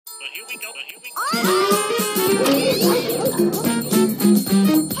here we go.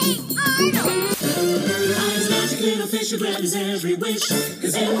 Eyes magic little fish who grabs every wish.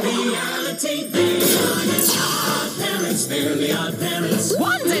 Cause in reality they are his odd parents. They're the odd parents.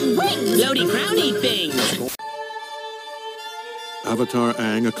 Wands and wings! Floaty crowny things! Avatar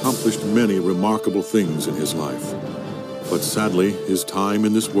Aang accomplished many remarkable things in his life. But sadly, his time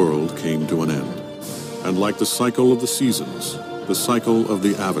in this world came to an end. And like the cycle of the seasons, the cycle of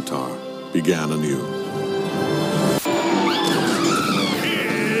the Avatar began anew.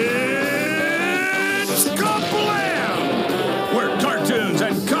 It's Kablam! Where cartoons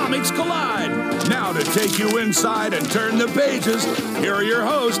and comics collide. Now to take you inside and turn the pages, here are your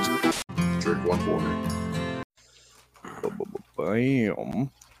hosts. Drink one for me. Bam.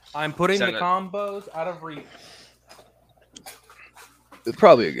 I'm putting Send the it. combos out of reach. It's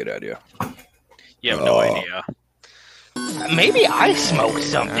probably a good idea. You have no idea. Maybe I smoked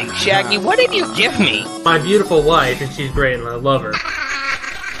something. Shaggy, what did you give me? My beautiful wife, and she's great, and I love her.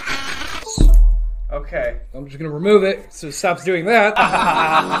 Okay, I'm just gonna remove it so it stops doing that.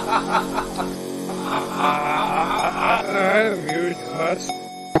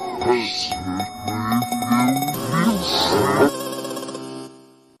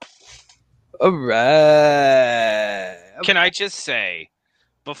 All right. Can I just say,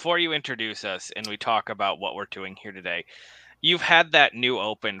 before you introduce us and we talk about what we're doing here today, you've had that new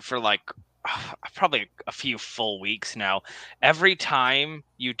open for like probably a few full weeks now. Every time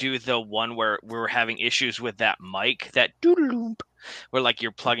you do the one where we're having issues with that mic, that doodaloop, where like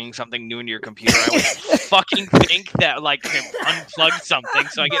you're plugging something new into your computer, I would fucking think that like it unplugged something,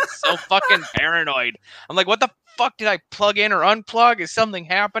 so I get so fucking paranoid. I'm like, what the fuck did I plug in or unplug? Is something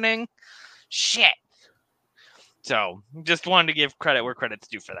happening? Shit. So, just wanted to give credit where credit's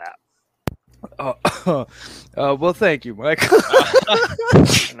due for that. Well, thank you, Mike.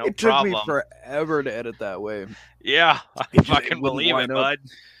 No It took problem. me forever to edit that way. Yeah, I It fucking wouldn't believe it, line up. bud.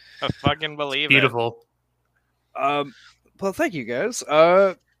 I fucking believe Beautiful. Well, thank you, guys.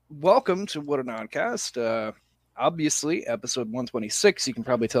 Welcome to What a Noncast. Obviously, episode 126. You can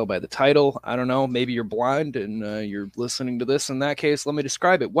probably tell by the title. I don't know. Maybe you're blind and you're listening to this. In that case, let me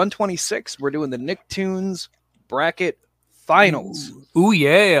describe it. 126. We're doing the Nicktoons bracket finals. Ooh,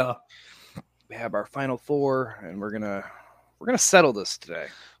 yeah. We have our final four, and we're gonna settle this today.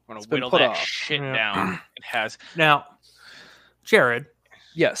 I'm It's gonna been whittle put that off. shit Yeah. down. It has. Now, Jared,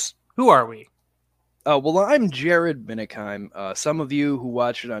 Yes. who are we? Well, I'm Jared Minikheim. Some of you who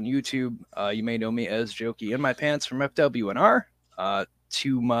watch it on YouTube, you may know me as Jokey in My Pants from FWNR.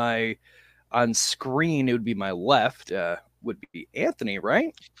 To my on screen, it would be my left, would be Anthony,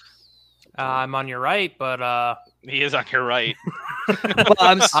 right? I'm on your right, but He is on your right.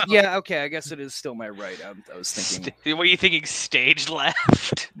 Well, yeah, okay. I guess it is still my right. I was thinking, What are you thinking? Stage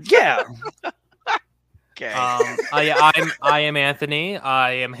left? yeah. Okay. I am Anthony.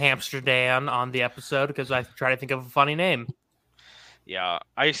 I am Hamster Dan on the episode because I try to think of a funny name. Yeah,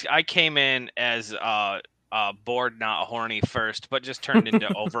 I came in as bored, not horny first, but just turned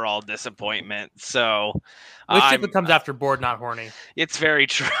into overall disappointment. So Which typically comes after bored, not horny. it's very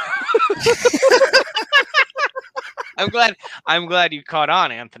true. I'm glad you caught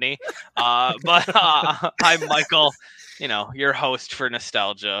on, Anthony. But I'm Michael, your host for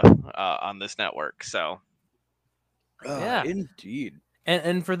nostalgia on this network. So Yeah. Indeed.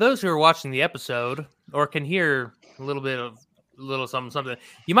 And for those who are watching the episode or can hear a little something,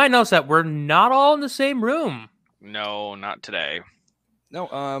 you might notice that we're not all in the same room. no, not today.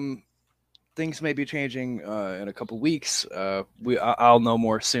 No, things may be changing in a couple weeks. I'll know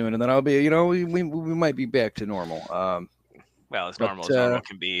more soon, and then I'll be, we might be back to normal. Well, as But, normal as normal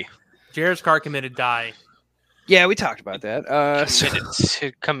can be. Jared's car committed die. Yeah, we talked about that.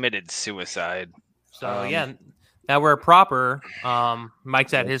 Committed suicide. So yeah, now we're proper.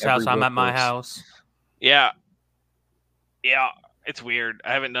 Mike's at Like his house. every I'm at my workforce. house. Yeah, it's weird.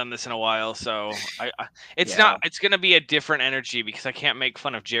 I haven't done this in a while, so it's Yeah. not. It's gonna be a different energy because I can't make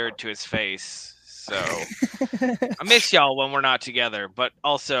fun of Jared to his face. So I miss y'all when we're not together, but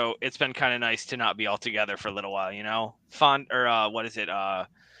also it's been kind of nice to not be all together for a little while. Fond or what is it?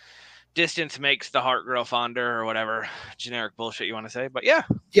 Distance makes the heart grow fonder, or whatever generic bullshit you want to say. But yeah,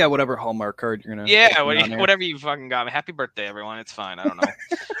 Yeah, whatever Hallmark card you're gonna. yeah, put on there. whatever you fucking got me. Happy birthday, everyone. It's fine. I don't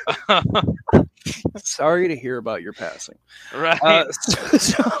know. Sorry to hear about your passing. Right.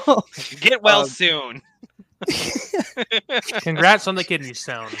 So, Get well soon. Congrats on the kidney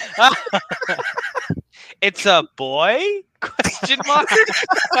stone. It's a boy? Question mark.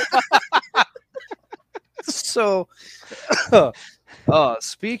 so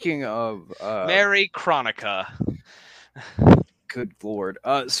speaking of Mary Chronica. Good Lord.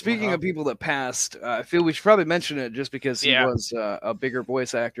 Speaking of people that passed, I feel we should probably mention it just because he was a bigger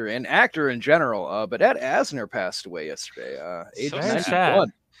voice actor and actor in general. But Ed Asner passed away yesterday, age So 91. sad.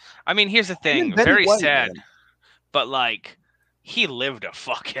 I mean, here's the thing. Betty Very White, sad. man. But, like, he lived a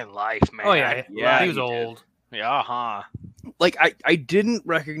fucking life, man. Oh yeah, Yeah, he was he did. old. Yeah, Like, I didn't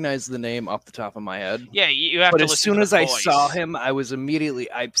recognize the name off the top of my head. Yeah, you have But to as listen soon to as the I voice. saw him, I was immediately,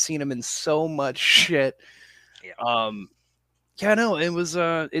 I've seen him in so much shit. Yeah. Yeah, no, it was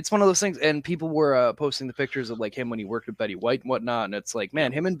it's one of those things, and people were posting the pictures of like him when he worked with Betty White and whatnot, and it's like,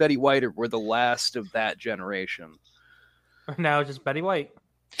 man, him and Betty White were the last of that generation. Now it's just Betty White.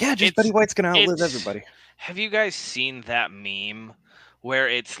 Yeah, just It's- Betty White's gonna outlive it's- everybody. Have you guys seen that meme where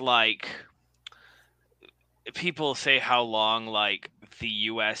it's like people say how long like the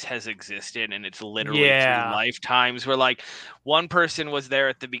US has existed and it's literally Yeah. 2 lifetimes where like one person was there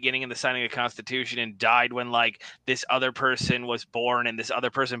at the beginning of the signing of the Constitution and died when like this other person was born and this other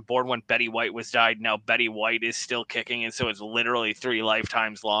person born when Betty White was died. Now Betty White is still kicking and so it's literally 3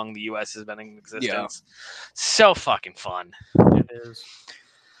 lifetimes long the US has been in existence. So fucking fun. It is.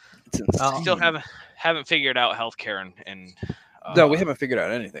 It's insane. Still haven't figured out healthcare and No, we haven't figured out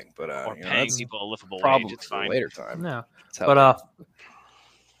anything, but or you know, paying that's a people a livable problem wage. It's for a fine. later time. No, That's how but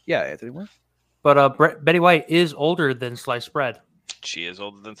yeah, Anthony, what? Betty White is older than sliced bread. She is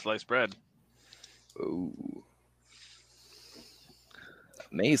older than sliced bread. Ooh.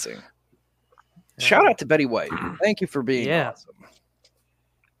 Amazing. Shout out to Betty White. Thank you for being Yeah. awesome.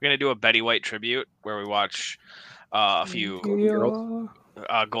 We're gonna do a Betty White tribute where we watch a few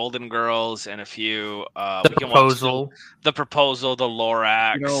Golden Girls and a few. The we can watch Proposal. the Proposal, the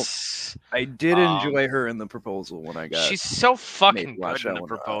Lorax. I did enjoy her in The Proposal when I got. She's so fucking made watch good in that the one.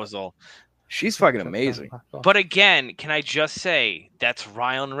 Proposal. She's fucking amazing. But again, can I just say that's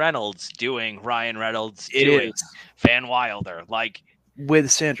Ryan Reynolds doing Ryan Reynolds It doing is Van Wilder, like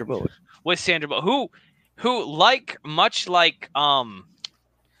with Sandra Bullock. with Sandra Bullock, who like much like Jennifer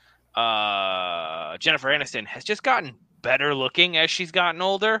Aniston has just gotten better looking as she's gotten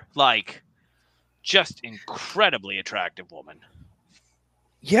older, like just incredibly attractive woman.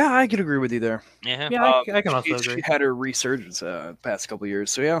 Yeah, I could agree with you there. Yeah. Yeah, I can also She agree. had her resurgence past couple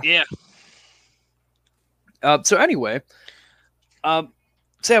years, so yeah. Yeah. So anyway, so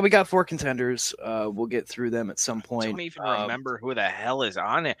yeah, we got 4 contenders. We'll get through them at some I point. don't even remember who the hell is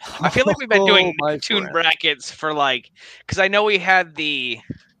on it. I feel like we've been doing my Tune friend. brackets for like, because I know we had the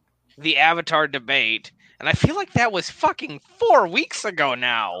Avatar debate, and I feel like that was fucking 4 weeks ago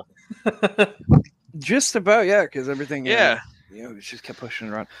now. Just about, yeah, because everything. Yeah. You know, it just kept pushing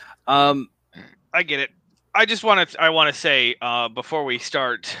around. I get it. I just want to say before we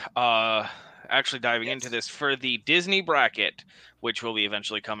start actually diving into this, for the Disney bracket, which will be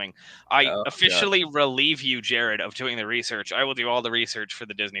eventually coming, I officially relieve you, Jared, of doing the research. I will do all the research for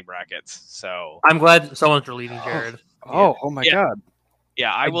the Disney brackets. So I'm glad someone's relieving Jared. Oh my Yeah. god!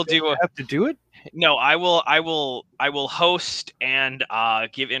 yeah, I will do. Have to do it. No, I will host and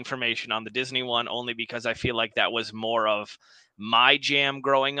give information on the Disney one only because I feel like that was more of my jam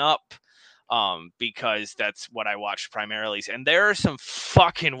growing up. Because that's what I watched primarily. And there are some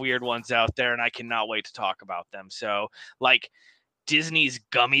fucking weird ones out there, and I cannot wait to talk about them. So, like Disney's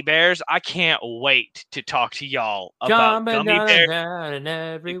Gummy Bears, I can't wait to talk to y'all about Gummy Bears. And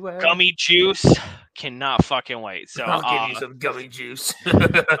everywhere. Gummy Juice, cannot fucking wait. So, I'll give you some gummy juice.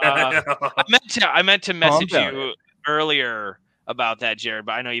 I meant to message down. you earlier about that, Jared,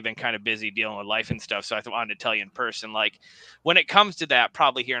 but I know you've been kind of busy dealing with life and stuff, so I wanted to tell you in person. Like, when it comes to that,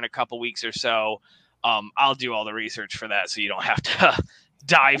 probably here in a couple weeks or so, I'll do all the research for that, so you don't have to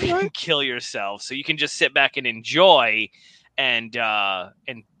dive in and kill yourself. So you can just sit back and enjoy, and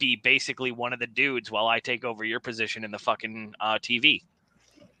be basically one of the dudes while I take over your position in the fucking TV.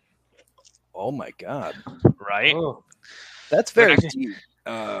 Oh my god, Right? Oh. that's very But deep.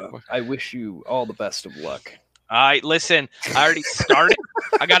 I wish you all the best of luck. All right, listen, I already started.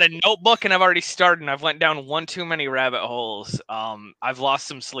 I got a notebook and I've already started, and I've went down one too many rabbit holes. I've lost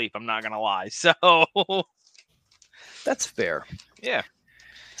some sleep, I'm not gonna lie. So That's fair. yeah.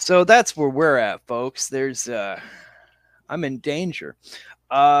 So that's where we're at, folks. There's I'm in danger.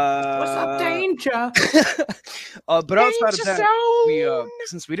 What's up, danger? But outside of that, we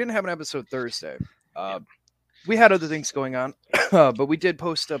since we didn't have an episode Thursday, we had other things going on. But we did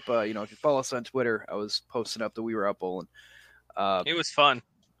post up, you know, if you follow us on Twitter, I was posting up that we were out bowling. It was fun.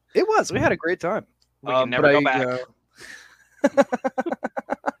 It was. We had a great time. We can never go back.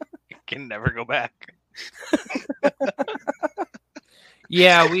 Can never go back.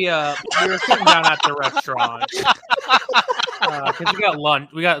 Yeah, we were sitting down at the restaurant because we got lunch,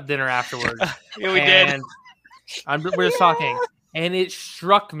 we got dinner afterwards. Yeah, we did. And we're just talking. and it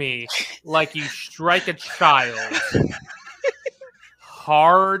struck me like you strike a child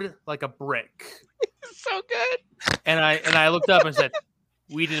hard like a brick. So good. And I looked up and said,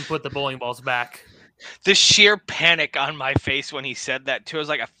 "We didn't put the bowling balls back." The sheer panic on my face when he said that too. I was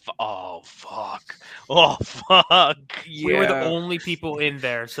like, "Oh fuck! Oh fuck!" We were the only people in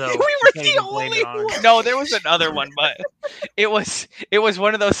there, so We you were can't the even blame only it on us. one. No, there was another one, but it was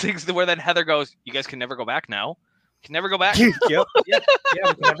one of those things where then Heather goes, "You guys can never go back now. Can never go back." Yep. Yeah, we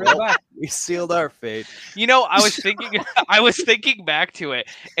can never go back. We sealed our fate. You know, I was thinking back to it,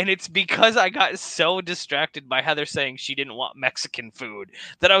 and it's because I got so distracted by Heather saying she didn't want Mexican food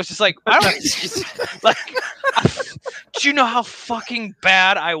that I was just like, I don't like. Do you know how fucking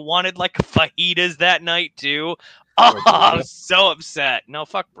bad I wanted like fajitas that night too? Oh, I was so upset. No,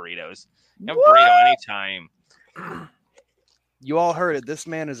 fuck burritos. No burrito anytime. You all heard it. This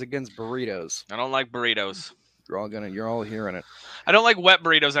man is against burritos. I don't like burritos. You're all hearing it. I don't like wet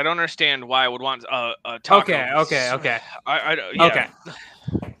burritos. I don't understand why I would want a taco. Okay. Yeah. Okay.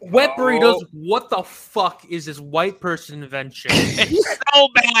 Wet burritos. What the fuck is this white person invention? It's so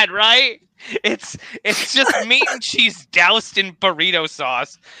bad, right? It's just meat and cheese doused in burrito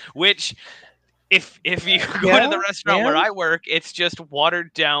sauce, which if you go to the restaurant where I work, it's just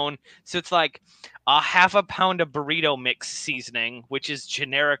watered down. So it's like a half a pound of burrito mix seasoning, which is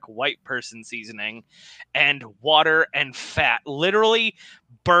generic white person seasoning, and water and fat, literally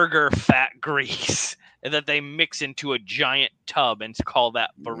burger fat grease that they mix into a giant tub and call that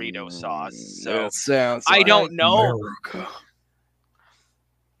burrito sauce. So That sounds I like don't know. America.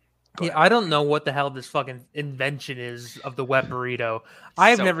 Yeah, I don't know what the hell this fucking invention is of the wet burrito.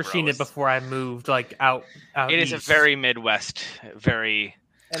 I've So never seen it gross. before I moved like out It is a east. very Midwest, very.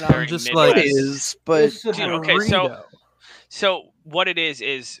 and very I'm just Midwest. like It is, but it's a Okay, so- burrito. So what it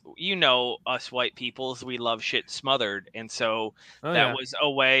is you know us white peoples, we love shit smothered, and so Oh, that yeah. was a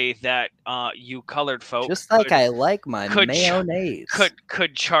way that you colored folk just like could, I like my could ch- mayonnaise.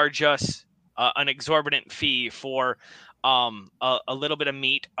 could charge us an exorbitant fee for a little bit of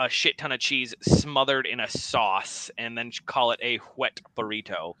meat, a shit ton of cheese smothered in a sauce, and then call it a wet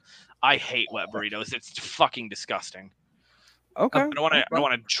burrito. I hate wet burritos. It's fucking disgusting. Okay. I don't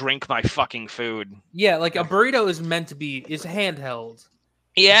want to drink my fucking food. Yeah, like a burrito is meant to be is handheld.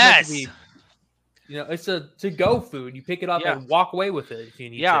 Yes. It's meant to be, it's a to-go food. You pick it up Yeah. and walk away with it if you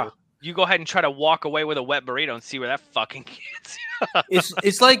need Yeah. to. You go ahead and try to walk away with a wet burrito and see where that fucking gets.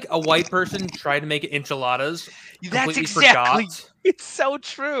 It's like a white person tried to make it enchiladas. That's completely exactly. forgot It's so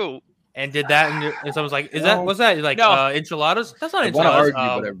true. and did that, and someone's like, "Is that what's that?" You're like, No. enchiladas? That's not I want to enchiladas.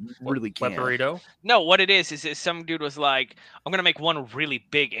 argue, but I really wet can't. burrito. No, what it is some dude was like, I'm gonna make one really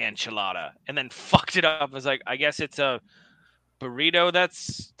big enchilada, and then fucked it up. I was like, I guess it's a burrito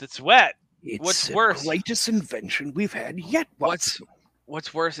that's wet. It's What's the worse? greatest invention we've had yet.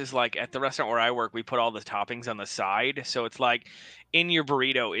 What's worse is like at the restaurant where I work, we put all the toppings on the side, so it's like in your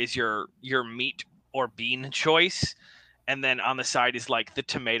burrito is your meat or bean choice, and then on the side is like the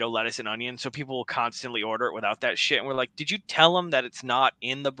tomato, lettuce, and onion. So people will constantly order it without that shit, and we're like, did you tell them that it's not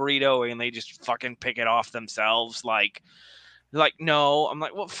in the burrito, and they just fucking pick it off themselves? Like no. I'm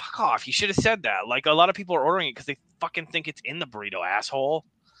like, well, fuck off. You should have said that. Like a lot of people are ordering it because they fucking think it's in the burrito, asshole.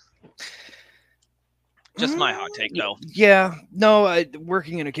 Just my hot take, though. Yeah. No,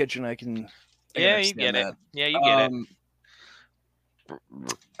 working in a kitchen, I can Yeah, you understand get it. that. Yeah, you get it.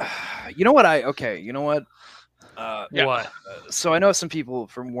 You know what? You know what? Yeah. What? So I know some people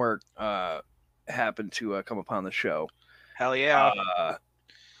from work happen to come upon the show. Hell yeah.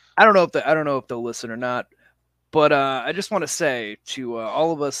 I don't know if they'll listen or not, but I just want to say to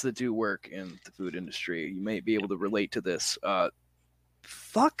all of us that do work in the food industry, you may be able to relate to this.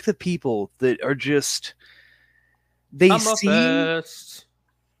 Fuck the people that are just they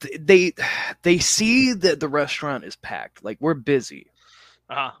see that the restaurant is packed, like we're busy,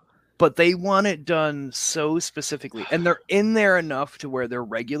 but they want it done so specifically, and they're in there enough to where they're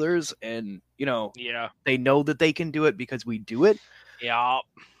regulars, and Yeah. they know that they can do it because we do it. Yeah.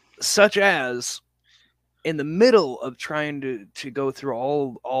 Such as in the middle of trying to go through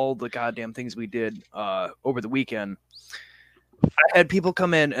all the goddamn things we did over the weekend, I had people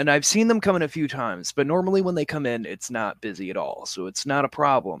come in, and I've seen them come in a few times, but normally when they come in, it's not busy at all, so it's not a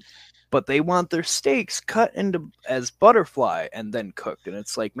problem. But they want their steaks cut into as butterfly and then cooked, and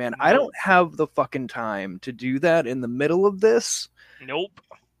it's like, man, I don't have the fucking time to do that in the middle of this. Nope.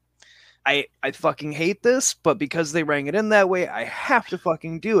 I fucking hate this, but because they rang it in that way, I have to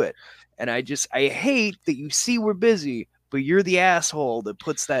fucking do it. And I hate that you see we're busy, but you're the asshole that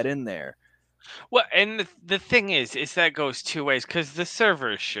puts that in there. Well, and the thing is that goes two ways because the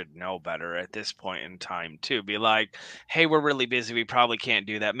servers should know better at this point in time too. Be like, hey, we're really busy. We probably can't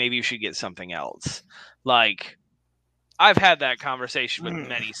do that. Maybe you should get something else. Like, I've had that conversation with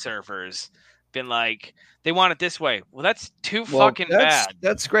many servers. Been like, they want it this way. Well, that's too fucking bad.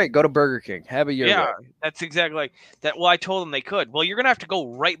 That's great. Go to Burger King. Have it your way. Yeah, that's exactly like that. Well, I told them they could. Well, you're gonna have to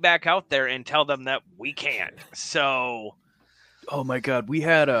go right back out there and tell them that we can't. So, oh my god, we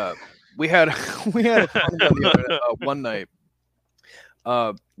had a fun one the other, one night.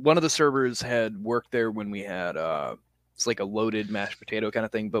 One of the servers had worked there when we had it's like a loaded mashed potato kind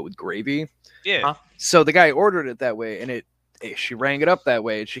of thing, but with gravy. Yeah. So the guy ordered it that way, and she rang it up that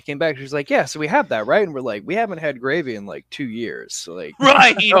way, and she came back. She's like, "Yeah, so we have that, right?" And we're like, "We haven't had gravy in like 2 years." So like,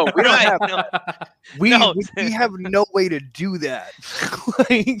 right? No, we don't right. have. No. We have no way to do that.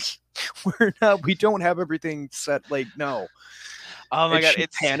 Like, we don't have everything set. Like, no. Oh my god,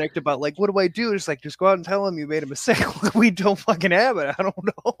 it's panicked about like, what do I do? It's like, just go out and tell him you made a mistake. We don't fucking have it. I don't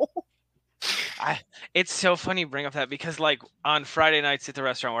know. It's so funny you bring up that because like on Friday nights at the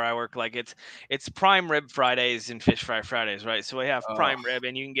restaurant where I work, like it's prime rib Fridays and fish fry Fridays, right? So we have prime rib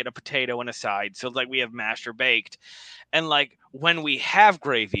and you can get a potato and a side. So like we have mashed or baked. And like when we have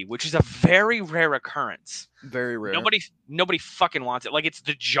gravy, which is a very rare occurrence. Very rare. Nobody fucking wants it. Like it's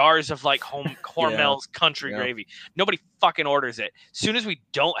the jars of like Hormel's country gravy. Nobody fucking orders it. As soon as we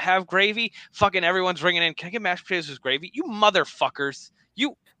don't have gravy, fucking everyone's ringing in. Can I get mashed potatoes with gravy? You motherfuckers.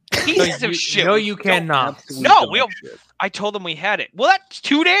 You pieces of shit. No, you cannot. No, I told them we had it. Well, that's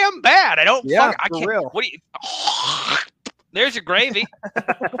too damn bad. I don't. Yeah, I can't. real. What do you? There's your gravy.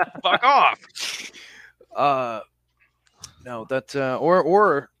 Fuck off. No, that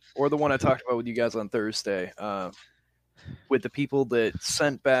or the one I talked about with you guys on Thursday, with the people that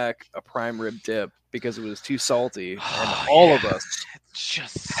sent back a prime rib dip because it was too salty, and all of us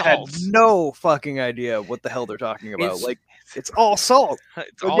just had no fucking idea what the hell they're talking about. It's all salt.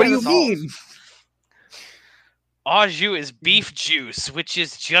 What do you mean? Au jus is beef juice, which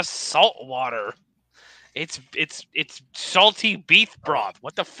is just salt water. It's salty beef broth.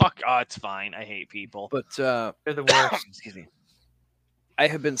 What the fuck? Oh, it's fine. I hate people. But they're the worst. Excuse me. I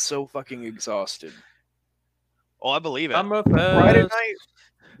have been so fucking exhausted. Oh, I believe it. Friday night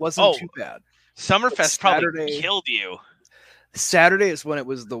wasn't too bad. Summerfest probably killed you. Saturday is when it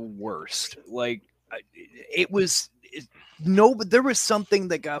was the worst. Like but there was something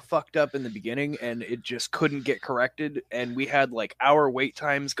that got fucked up in the beginning and it just couldn't get corrected. And we had like hour wait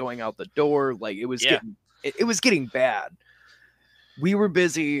times going out the door. Like it was getting bad. We were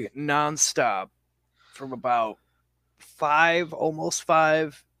busy nonstop from about almost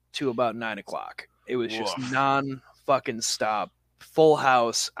 5 to about 9 o'clock. It was just non-fucking stop, full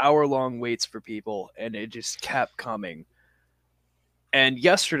house, hour-long waits for people, and it just kept coming. And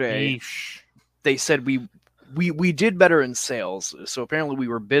yesterday, they said we did better in sales, so apparently we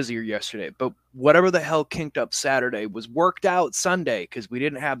were busier yesterday. But whatever the hell kinked up Saturday was worked out Sunday because we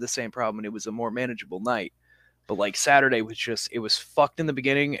didn't have the same problem, and it was a more manageable night. But like Saturday was it was fucked in the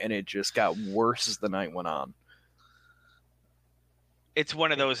beginning, and it just got worse as the night went on. It's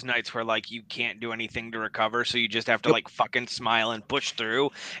one of those nights where like you can't do anything to recover, so you just have to like fucking smile and push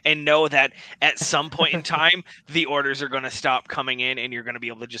through and know that at some point in time the orders are going to stop coming in and you're going to be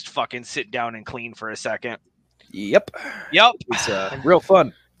able to just fucking sit down and clean for a second. Yep. It's real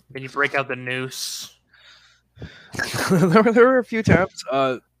fun. Then you break out the noose. there were a few times,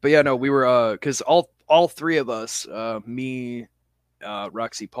 but yeah, no, we were because all three of us, me,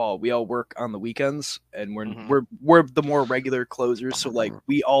 Roxy, Paul, we all work on the weekends, and we're the more regular closers. So like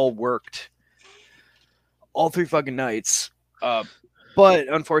we all worked all 3 fucking nights. But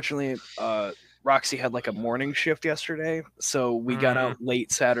unfortunately, Roxy had like a morning shift yesterday, so we got out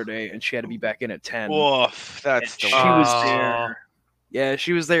late Saturday, and she had to be back in at 10. Woof, that's she was there. Yeah,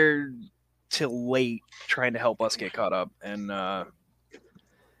 she was there till late trying to help us get caught up, and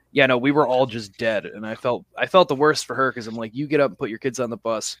yeah, no, we were all just dead, and I felt the worst for her because I'm like, you get up and put your kids on the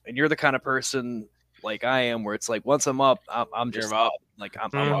bus, and you're the kind of person like I am, where it's like once I'm up, I'm just up. Like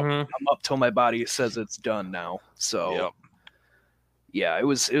I'm up till my body says it's done now. So yeah, it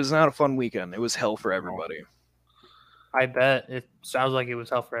was not a fun weekend. It was hell for everybody. I bet it sounds like it was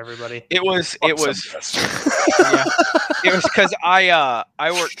hell for everybody. It was yeah. It was because I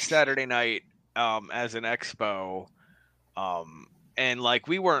worked Saturday night as an expo. And like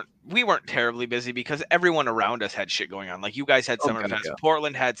we weren't terribly busy because everyone around us had shit going on. Like you guys had Summerfest,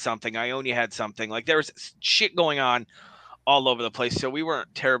 Portland had something, Ionia had something. Like there was shit going on all over the place, so we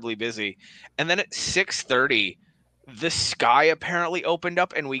weren't terribly busy. And then at 6:30, the sky apparently opened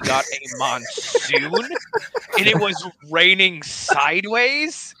up and we got a monsoon, and it was raining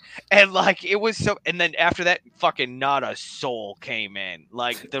sideways. And like it was so, and then after that, fucking not a soul came in.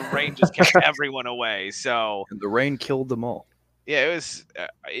 Like the rain just kept everyone away. So And the rain killed them all. yeah,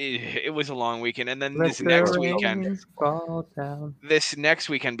 it was a long weekend, and then this next weekend,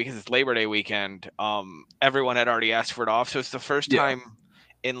 because it's Labor Day weekend, everyone had already asked for it off, so it's the first time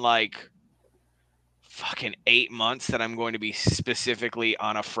in like fucking 8 months that I'm going to be specifically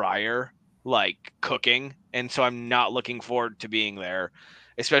on a fryer, like cooking, and so I'm not looking forward to being there.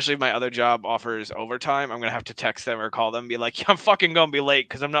 Especially if my other job offers overtime, I'm gonna have to text them or call them and be like, I'm fucking gonna be late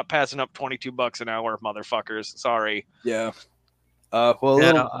because I'm not passing up $22 an hour, motherfuckers. Sorry. Yeah. Well, a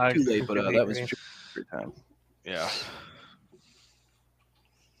little too late, but that was good time. Yeah.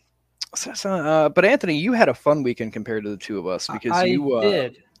 But Anthony, you had a fun weekend compared to the two of us because you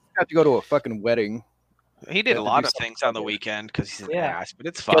got to go to a fucking wedding. He did a lot of things on the weekend because he's an ass, but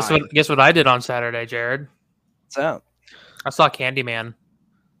it's fine. Guess what I did on Saturday, Jared? What's that? I saw Candyman.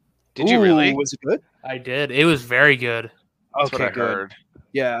 Did you really? Was it good? I did. It was very good. That's what I heard.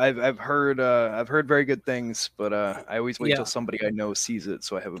 Yeah, I've heard very good things, but I always wait till somebody I know sees it,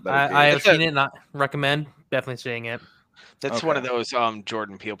 so I have a better. I have seen it. Not recommend. Definitely seeing it. That's one of those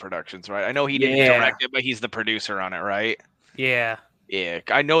Jordan Peele productions, right? I know he didn't direct it, but he's the producer on it, right? Yeah. Yeah,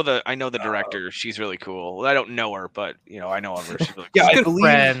 I know the director. She's really cool. I don't know her, but I know of her. She's really cool. Yeah, good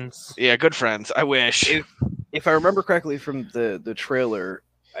friends. Yeah, good friends. I wish. If I remember correctly from the trailer,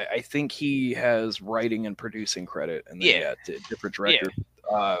 I think he has writing and producing credit, and then, different director.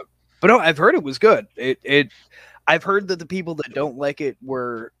 Yeah. But no, I've heard it was good. I've heard that the people that don't like it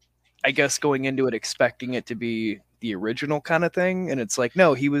were, I guess, going into it expecting it to be the original kind of thing, and it's like,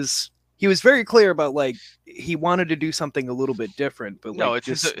 no, he was very clear about like he wanted to do something a little bit different, but like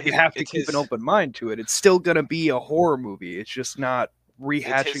you have to keep an open mind to it. It's still gonna be a horror movie. It's just not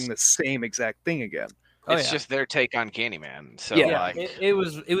rehashing the same exact thing again. It's just their take on Candyman. So it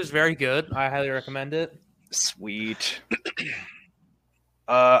was very good. I highly recommend it. Sweet.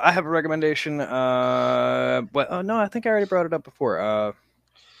 I have a recommendation. But no, I think I already brought it up before.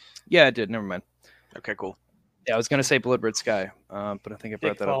 Yeah, I did. Never mind. Okay, cool. Yeah, I was gonna say Blood Red Sky, but I think I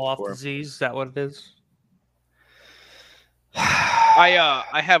brought that up Fall before. Off Disease. Is that what it is?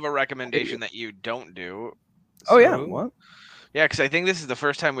 I have a recommendation that you don't do. Oh yeah, what? Yeah, because I think this is the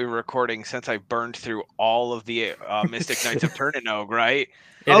first time we were recording since I burned through all of the Mystic Knights of Turnanog, right?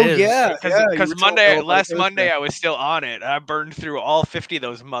 Because last Monday I was still on it. I burned through all 50 of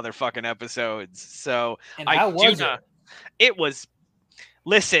those motherfucking episodes. So it was.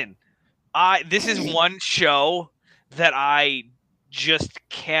 Listen, this is one show that I just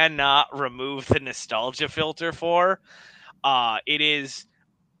cannot remove the nostalgia filter for. It is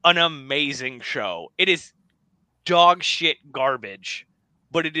an amazing show. It is dog shit garbage,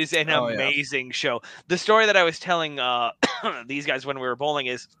 but it is an amazing show. The story that I was telling these guys when we were bowling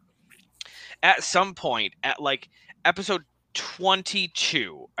is at some point at like episode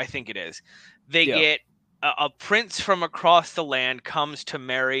 22, I think it is, they get a prince from across the land comes to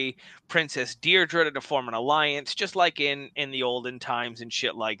marry Princess Deirdre to form an alliance, just like in the olden times and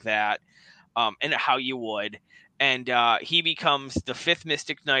shit like that, and how you would. And he becomes the 5th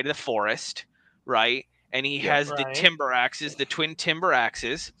Mystic Knight of the Forest, right? And he has the timber axes, the twin timber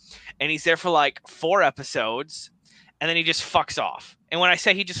axes, and he's there for like 4 episodes, and then he just fucks off. And when I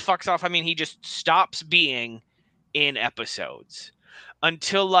say he just fucks off, I mean he just stops being in episodes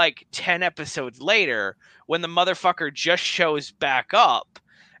until like 10 episodes later, when the motherfucker just shows back up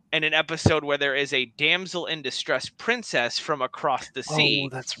in an episode where there is a damsel in distress princess from across the sea.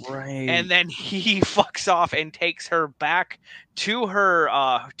 Oh, that's right. And then he fucks off and takes her back to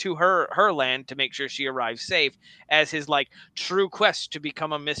her land to make sure she arrives safe as his like true quest to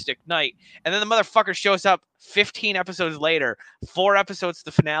become a Mystic Knight. And then the motherfucker shows up 15 episodes later, 4 episodes to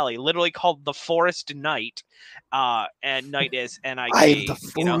the finale, literally called The Forest Knight. And Knight is N-I-T. I'm the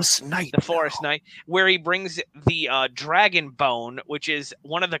Forest Knight. The Forest Knight, where he brings the dragon bone, which is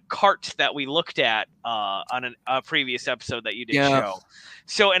one of the carts that we looked at on a previous episode that you did show.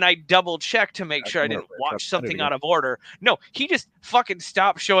 So, and I double checked to make sure I didn't watch something out of order. No, he just fucking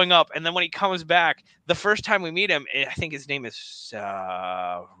stopped showing up. And then when he comes back, the first time we meet him, I think his name is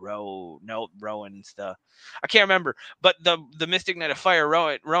Rowan's I can't remember. But the Mystic Knight of Fire,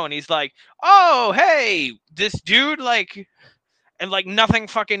 Rowan, he's like, oh, hey, this dude, like, and like nothing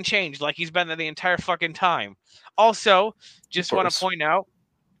fucking changed. Like he's been there the entire fucking time. Also, just want to point out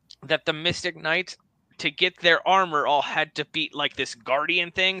that the Mystic Knights, to get their armor, all had to beat like this guardian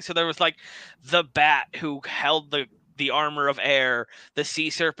thing. So there was like the bat who held the the armor of air, the sea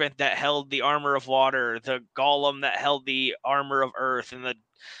serpent that held the armor of water, the golem that held the armor of earth, and the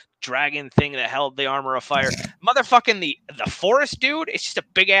dragon thing that held the armor of fire. Motherfucking the forest dude, it's just a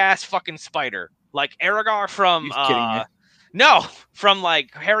big ass fucking spider. Like Aragorn from You're kidding me. no, from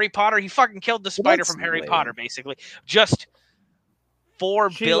like Harry Potter. He fucking killed the spider that's from Harry lame. Potter, basically. Just 4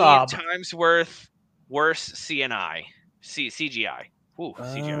 billion Shelob. times worse CGI. Ooh,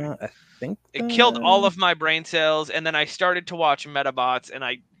 CGI. I think It killed all of my brain cells, and then I started to watch Metabots, and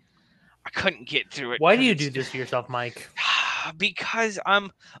I couldn't get through it. Why do you do this to yourself, Mike? Because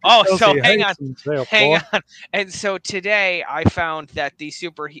I'm. Oh, so hang on. And so today I found that the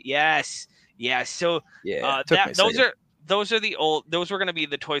yes. So Yeah, took me a those second. are the old. Those were going to be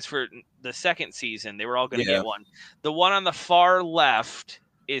the toys for the second season. They were all going to Yeah. get one. The one on the far left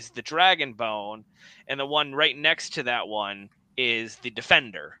is the Dragon Bone, and the one right next to that one is the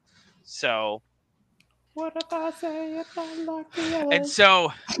Defender. So. What if I say if I like the And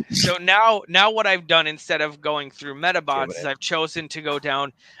so now what I've done instead of going through Metabots is I've chosen to go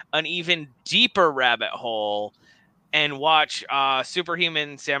down an even deeper rabbit hole and watch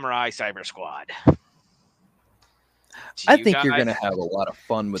Superhuman Samurai Cyber Squad. I think you're gonna have a lot of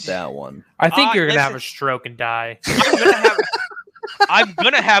fun with that one. I think you're gonna have listen. a stroke and die. I'm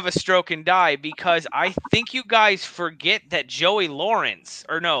gonna have a stroke and die because I think you guys forget that Joey Lawrence,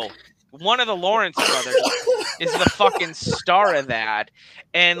 or no, one of the Lawrence brothers is the fucking star of that.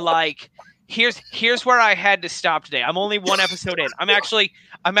 And like, here's where I had to stop today. I'm only 1 episode in. I'm actually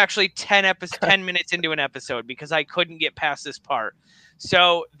 10 minutes into an episode because I couldn't get past this part.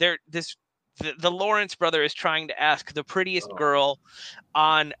 So the Lawrence brother is trying to ask the prettiest girl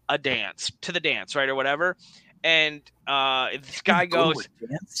on a dance to the dance, right, or whatever. And this guy goes,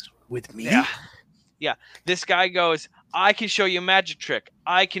 dance with me. Yeah. This guy goes, I can show you a magic trick.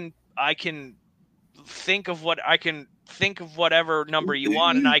 I can think of whatever number you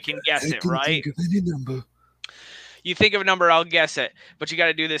want, and I can guess it, right? Think of any number. You think of a number, I'll guess it, but you got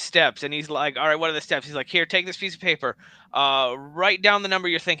to do the steps. And he's like, all right, what are the steps? He's like, here, take this piece of paper, write down the number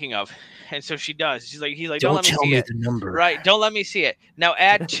you're thinking of. And so she does. He's like, don't let me see it. The number. Right, don't let me see it. Now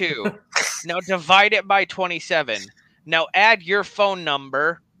add 2. Now divide it by 27. Now add your phone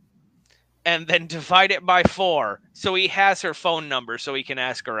number, and then divide it by 4. So he has her phone number so he can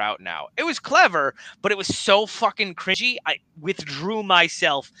ask her out now. It was clever, but it was so fucking cringy. I withdrew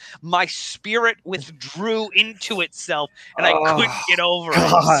myself. My spirit withdrew into itself, and I couldn't get over it.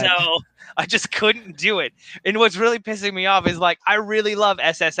 So I just couldn't do it. And what's really pissing me off is, like, I really love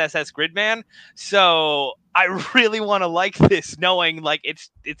SSSS Gridman, so I really want to like this, knowing like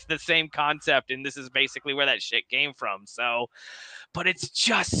it's the same concept, and this is basically where that shit came from. So, but it's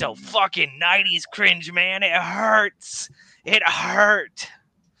just so fucking 90s cringe, man. It hurts. It hurt.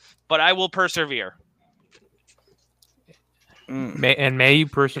 But I will persevere. May you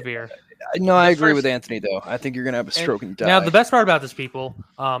persevere. No, I agree with Anthony though. I think you're gonna have a stroke and die. Now, the best part about this, people,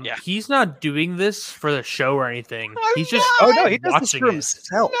 Yeah. he's not doing this for the show or anything. He's just oh no, he does this watching for it.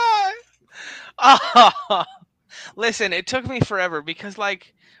 himself. Listen, it took me forever because,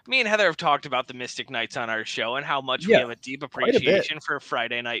 like, me and Heather have talked about the Mystic Knights on our show and how much we Yeah, have a deep a bit. appreciation for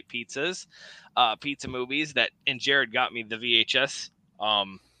Friday night pizzas, pizza movies. And Jared got me the VHS.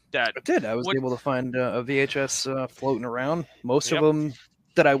 That I did. I was What- able to find a VHS floating around. Most Yep. of them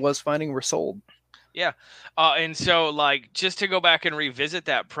that I was finding were sold. and so, like, just to go back and revisit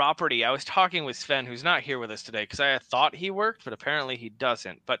that property, I was talking with Sven, who's not here with us today, because I thought he worked, but apparently he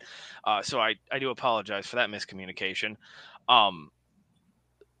doesn't. But so I do apologize for that miscommunication.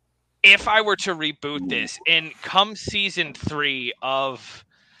 If I were to reboot this and come season 3 of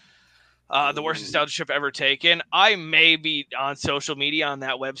the worst nostalgia trip ever taken, I may be on social media on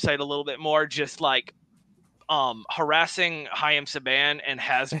that website a little bit more, just like harassing Chaim Saban and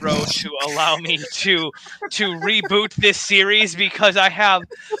Hasbro to allow me to reboot this series, because I have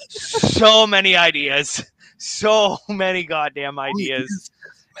so many ideas, so many goddamn ideas.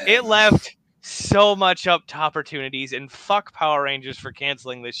 It left so much up to opportunities, and fuck Power Rangers for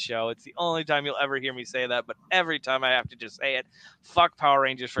canceling this show. It's the only time you'll ever hear me say that, but every time I have to just say it, fuck Power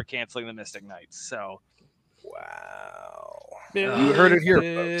Rangers for canceling the Mystic Knights. So Wow. You heard it here,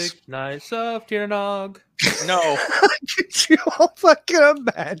 folks. Nice of Tiernog. no. Could you all fucking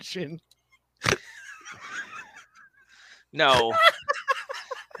imagine? No.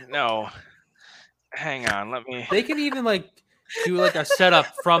 Hang on, let me. They could even like do like a setup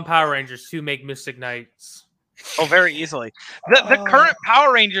from Power Rangers to make Mystic Knights. Oh, very easily. The current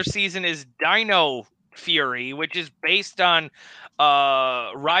Power Ranger season is Dino Fury, which is based on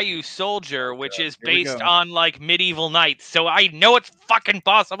Ryu Soldier, which is here we based go. on like medieval knights. So I know it's fucking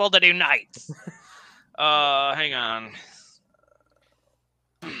possible to do knights. Hang on.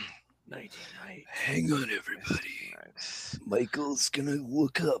 Night. Hang on, everybody. Michael's gonna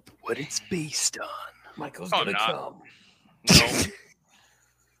look up what it's based on. Michael's Oh, gonna not. come. No.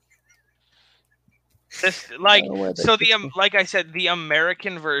 This like Oh, well, so the like I said, the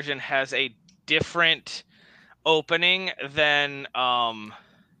American version has a different opening than The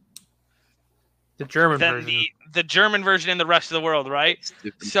German than version. the German version in the rest of the world, right?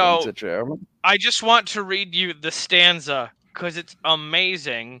 So I just want to read you the stanza because it's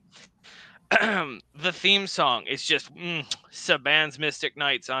amazing. The theme song is just Saban's Mystic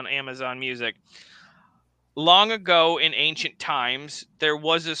Nights on Amazon Music. Long ago in ancient times, there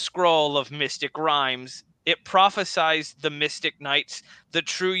was a scroll of mystic rhymes. It prophesied the mystic knights, the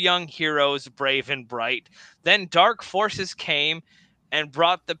true young heroes, brave and bright. Then dark forces came and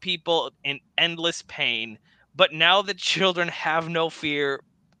brought the people in endless pain. But now the children have no fear,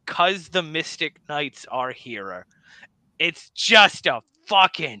 'cause the mystic knights are here. It's just a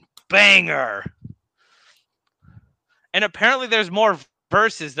fucking banger. And apparently there's more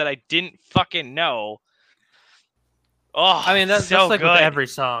verses that I didn't fucking know. Oh, I mean, that's so like good. with every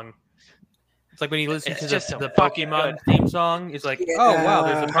song. It's like when you listen It's to just so the fucking Pokemon good. theme song. It's like, oh wow,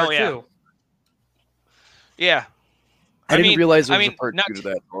 there's a part yeah. 2. Yeah. I didn't realize there was mean, a part not 2 to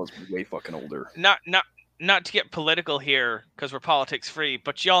that. I was way fucking older. Not to get political here because we're politics free,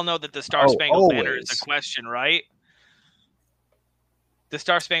 but y'all know that the Star Spangled Banner is a question, right? The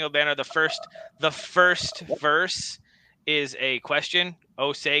Star Spangled Banner, the first verse is a question.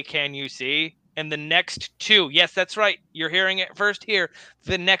 Oh, say, can you see? And the next 2, yes, that's right. You're hearing it first here.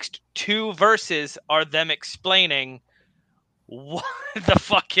 The next 2 verses are them explaining what the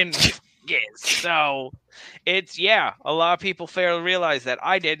fucking is. So it's a lot of people fail to realize that.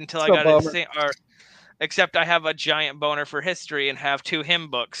 I did until I got it. Except I have a giant boner for history and have 2 hymn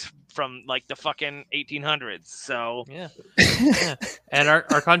books from like the fucking 1800s. So yeah. And our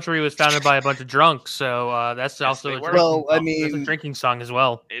country was founded by a bunch of drunks, so that's also they a were. drinking Well, I song. That's a mean- drinking song as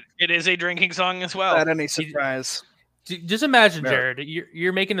well. it is a drinking song as well. Not any surprise. Just imagine, America. Jared,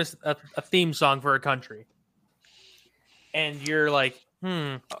 you're making a theme song for a country, and you're like,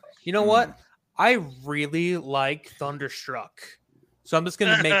 you know what? I really like Thunderstruck. So I'm just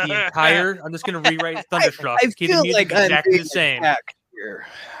gonna make the entire. I'm just gonna rewrite Thunderstruck. I keep the feel music like I'm exactly being the same. attacked here.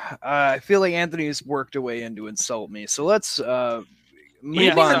 I feel like Anthony's worked a way in to insult me. So let's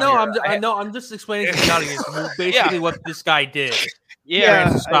move on. No, here. I know. I'm just explaining to the audience basically what this guy did. Yeah.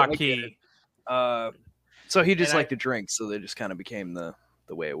 Francis Scott I get Key. it. So he just And liked to drink, so they just kind of became the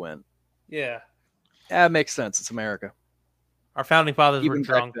way it went. Yeah. Yeah, it makes sense. It's America. Our founding fathers Even were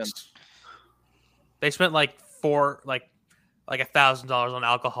back drunks. then. They spent like $1,000 on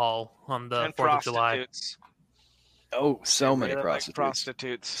alcohol on the And 4th of July. prostitutes. Oh, so many Really like prostitutes.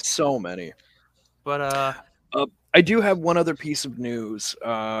 prostitutes. So many. But I do have one other piece of news.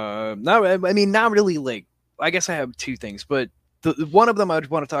 Not really. Like, I guess I have 2 things, but the one of them I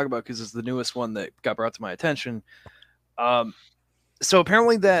want to talk about because it's the newest one that got brought to my attention. So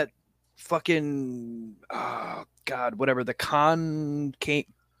apparently that fucking whatever the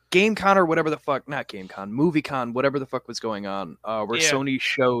GameCon or whatever the fuck, not GameCon, MovieCon, whatever the fuck was going on, where Yeah. Sony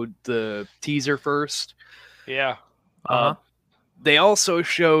showed the teaser first. Yeah. They also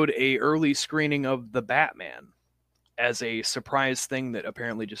showed a early screening of The Batman as a surprise thing that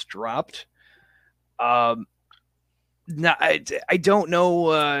apparently just dropped. Now I don't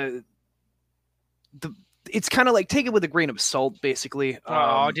know. It's kind of like take it with a grain of salt, basically.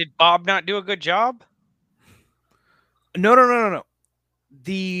 Did Bob not do a good job? No.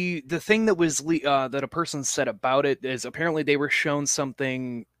 The thing that was that a person said about it is apparently they were shown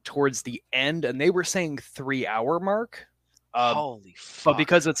something towards the end, and they were saying 3-hour mark. Holy fuck! But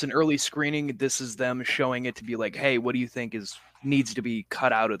because it's an early screening, this is them showing it to be like, hey, what do you think needs to be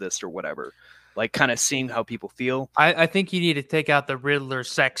cut out of this or whatever? Like, kind of seeing how people feel. I think you need to take out the Riddler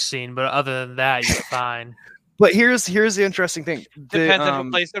sex scene, but other than that, you're fine. But here's the interesting thing. Depends on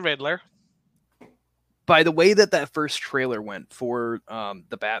who plays the Riddler. By the way that first trailer went for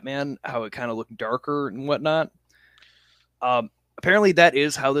the Batman, how it kind of looked darker and whatnot. Apparently that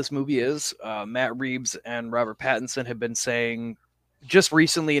is how this movie is. Matt Reeves and Robert Pattinson have been saying just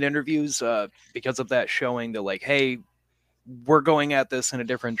recently in interviews because of that showing, they're like, hey, we're going at this in a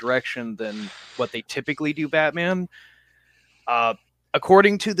different direction than what they typically do Batman.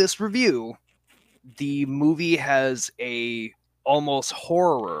 According to this review, the movie has a almost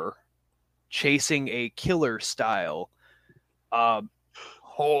horror chasing a killer style.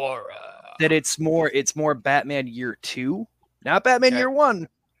 Horror. That it's more Batman Year 2. Not Batman Year 1,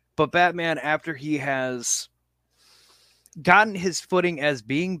 but Batman after he has gotten his footing as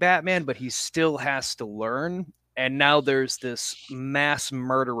being Batman, but he still has to learn. And now there's this mass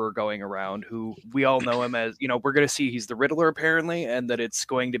murderer going around who we all know him as, we're going to see he's the Riddler apparently, and that it's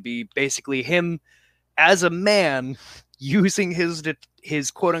going to be basically him as a man using his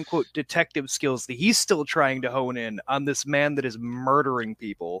quote unquote detective skills that he's still trying to hone in on this man that is murdering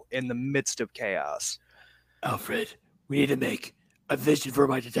people in the midst of chaos. Alfred, we need to make a vision for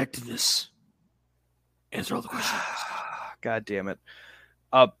my detectiveness. Answer all the questions. God damn it.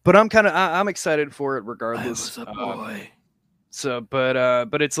 But I'm excited for it regardless. I was a boy.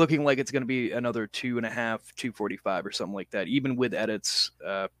 But it's looking like it's going to be another 2.5, 245 or something like that, even with edits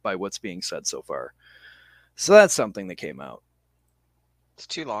by what's being said so far. So that's something that came out. It's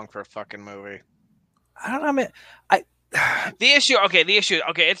too long for a fucking movie. I don't know. The issue.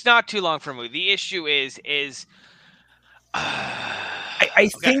 It's not too long for a movie. The issue is. I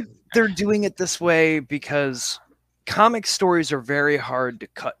think they're doing it this way because comic stories are very hard to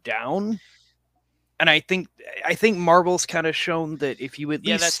cut down, and I think Marvel's kind of shown that if you at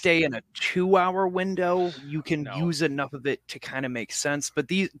least stay in a 2-hour window, you can use enough of it to kind of make sense. But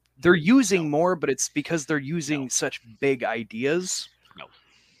they're using more, but it's because they're using such big ideas.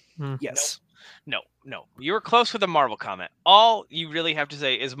 Yes. No. You were close with a Marvel comment. All you really have to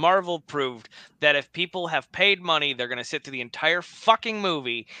say is Marvel proved that if people have paid money, they're going to sit through the entire fucking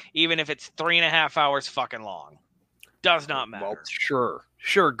movie, even if it's 3.5 hours fucking long. Does not matter. Well,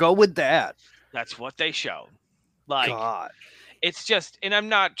 sure. Go with that. That's what they showed. Like, God. It's just, and I'm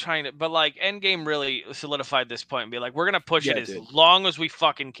not trying to, but like Endgame really solidified this point and be like, we're going to push it as long as we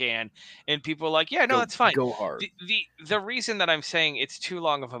fucking can. And people are like, yeah, no, that's fine. Go hard. The reason that I'm saying it's too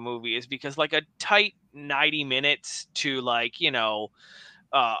long of a movie is because like a tight 90 minutes to like,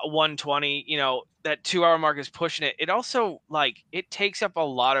 120, that 2-hour mark is pushing it. It also like, it takes up a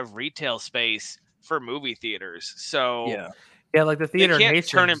lot of retail space for movie theaters. So yeah, like the theater in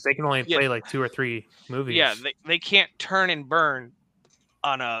Hastings, they can only play like 2 or 3 movies. Yeah, they can't turn and burn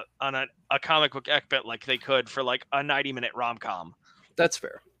on a comic book exhibit like they could for like a 90-minute rom-com. That's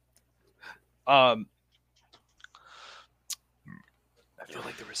fair. I feel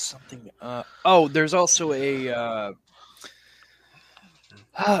like there was something. There's also a.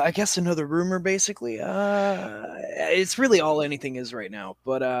 I guess another rumor, basically. It's really all anything is right now,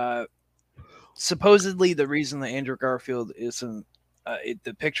 but supposedly the reason that Andrew Garfield isn't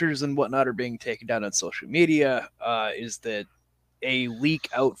the pictures and whatnot are being taken down on social media is that a leak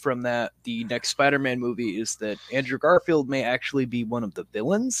out from that the next Spider-Man movie is that Andrew Garfield may actually be one of the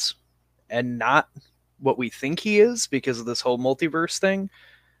villains and not what we think he is because of this whole multiverse thing.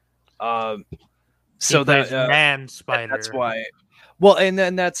 So that Man Spider. That's why. Well, and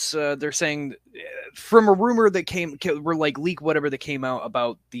then that's they're saying from a rumor that were like leak whatever that came out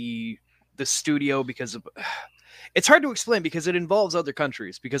about the studio because of it's hard to explain because it involves other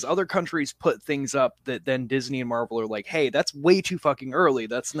countries because other countries put things up that then Disney and Marvel are like, hey, that's way too fucking early.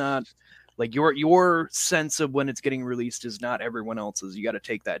 That's not like your sense of when it's getting released is not everyone else's. You got to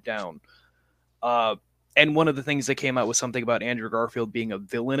take that down. And one of the things that came out was something about Andrew Garfield being a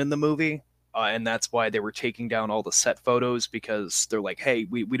villain in the movie. And that's why they were taking down all the set photos because they're like, hey,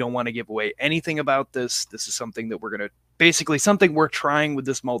 we don't want to give away anything about this. This is something that we're going to basically something we're trying with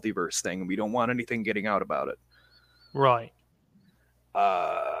this multiverse thing. And we don't want anything getting out about it. Right.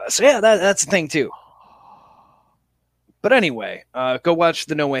 So yeah, that's the thing too. But anyway, go watch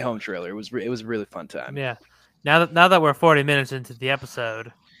the No Way Home trailer. It was a really fun time. Yeah. Now that we're 40 minutes into the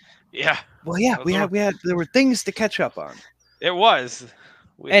episode. Yeah. Well, yeah, there were things to catch up on. It was.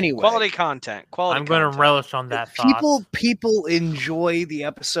 Anyway, quality content. I'm going to relish on that thought. People enjoy the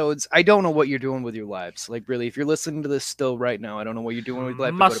episodes. I don't know what you're doing with your lives. Like, really, if you're listening to this still right now, I don't know what you're doing with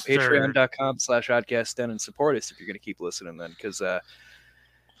your life. Go to patreon.com/oddcast10 and support us if you're going to keep listening then. Because,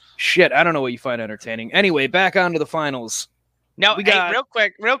 shit, I don't know what you find entertaining. Anyway, back on to the finals. Now, real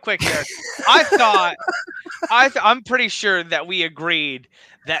quick here. I'm pretty sure that we agreed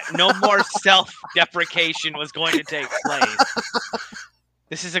that no more self-deprecation was going to take place.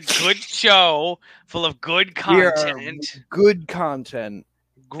 This is a good show full of good content. Good content.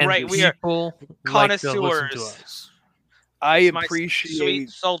 Great. We are connoisseurs. I appreciate sweet,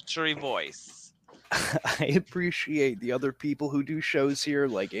 sultry voice. I appreciate the other people who do shows here,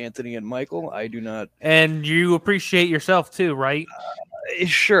 like Anthony and Michael. I do not. And you appreciate yourself too, right?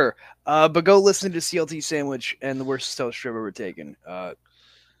 Sure. But go listen to CLT Sandwich and the Worst Toast Strip Ever Taken.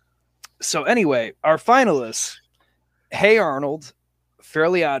 So anyway, our finalists: Hey Arnold,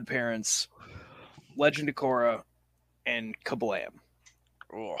 Fairly Odd Parents, Legend of Korra, and Kablam.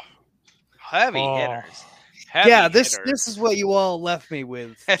 Oh, heavy hitters. This is what you all left me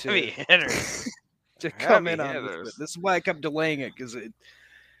with. Heavy hitters. to come Heavy in on this. hitters. But this is why I kept delaying it because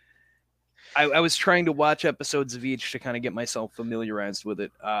I was trying to watch episodes of each to kind of get myself familiarized with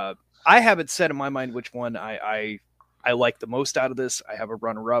it. I have it set in my mind which one I like the most out of this. I have a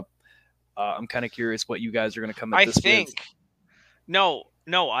runner-up. I'm kind of curious what you guys are going to come at this with.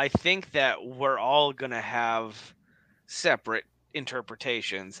 No, I think that we're all going to have separate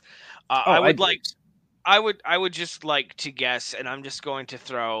interpretations. I would just like to guess, and I'm just going to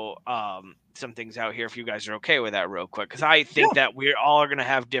throw some things out here if you guys are okay with that real quick, because I think that we're all going to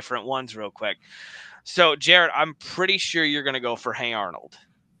have different ones real quick. So, Jared, I'm pretty sure you're going to go for Hey Arnold.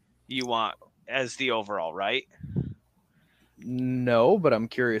 You want as the overall, right? No, but I'm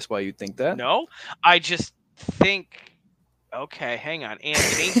curious why you think that. No? I just think... Okay, hang on.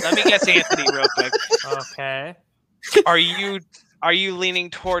 Anthony, let me guess Anthony real quick. Okay. Are you leaning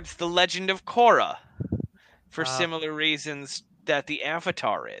towards the Legend of Korra for similar reasons that the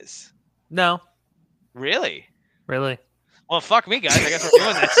Avatar is? No. Really? Really? Well, fuck me, guys. I guess we're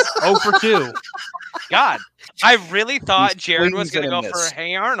doing this. 0 for 2. God, I really thought Jared was swings going to and go a for miss.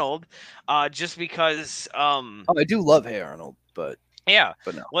 Hey Arnold, just because. Oh, I do love Hey Arnold, but Yeah.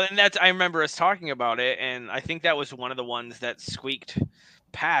 but no. Well, and I remember us talking about it, and I think that was one of the ones that squeaked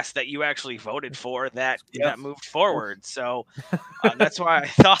past that you actually voted for that moved forward. So that's why I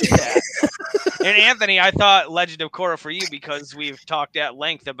thought that. And Anthony, I thought Legend of Korra for you because we've talked at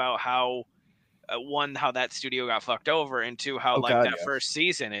length about how one, how that studio got fucked over, and two, how first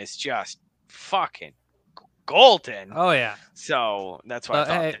season is just fucking golden. Oh yeah. So that's why I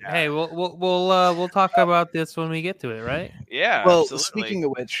thought that. Hey, we'll talk about this when we get to it, right? Yeah. Well, absolutely. speaking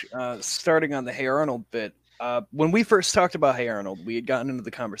of which, starting on the Hey Arnold bit, when we first talked about Hey Arnold, we had gotten into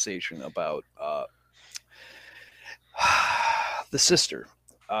the conversation about the sister.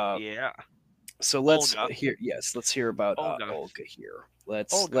 Yeah. So let's Olga. hear. Yes, let's hear about Olga. Olga here.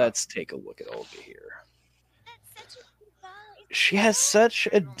 Let's Olga. take a look at Olga here. She has such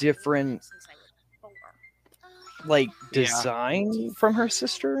a different design from her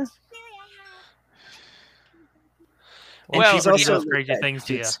sister. And Well, she's She also does crazy things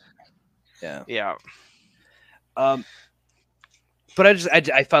to you. Yeah. Yeah. But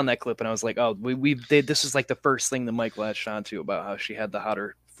I found that clip and I was like, oh, this is like the first thing that Mike latched onto about how she had the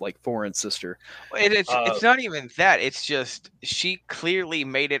hotter foreign sister. It's not even that. It's just she clearly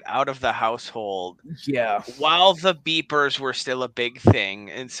made it out of the household. Yeah. While the beepers were still a big thing,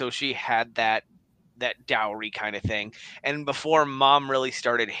 and so she had that dowry kind of thing. And before mom really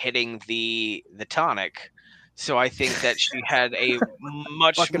started hitting the tonic, so I think that she had a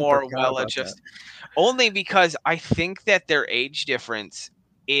much Fucking more forgot well about adjusted. Only because I think that their age difference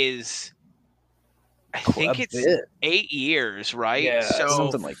is. I think it's bit. 8 years, right? Yeah, so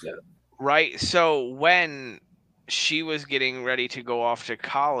something like that. right. So when she was getting ready to go off to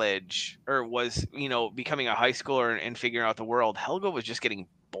college, or was becoming a high schooler and figuring out the world, Helga was just getting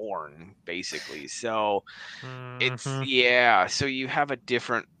born, basically. So it's so you have a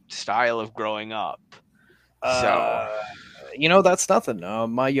different style of growing up. So that's nothing.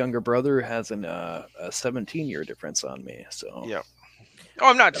 My younger brother has a 17-year difference on me. So yeah. Oh,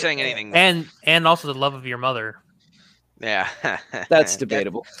 I'm not saying anything. And also the love of your mother. Yeah, that's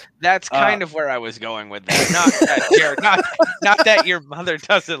debatable. That's kind of where I was going with that. Not that, Jared, not that your mother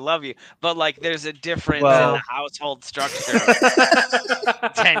doesn't love you, but there's a difference in the household structure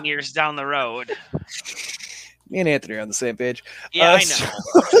 10 years down the road. Me and Anthony are on the same page. Yeah, I know.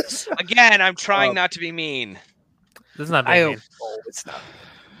 Again, I'm trying not to be mean. This is not being mean. Oh, it's not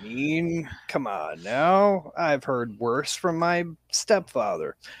mean. Come on now. I've heard worse from my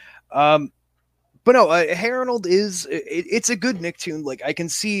stepfather. But no, Hey Arnold it's a good Nicktoon. I can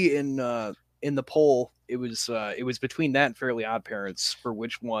see in the poll, it was between that and Fairly Odd Parents for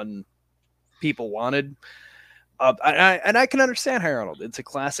which one people wanted. And I can understand Hey Arnold. It's a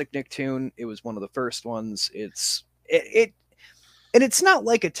classic Nicktoon. It was one of the first ones. And it's not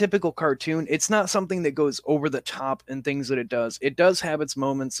like a typical cartoon. It's not something that goes over the top in things that it does. It does have its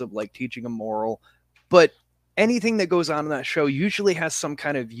moments of teaching a moral, but anything that goes on in that show usually has some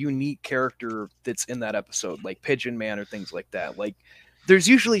kind of unique character that's in that episode, like Pigeon Man or things like that. There's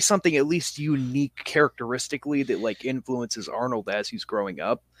usually something at least unique characteristically that influences Arnold as he's growing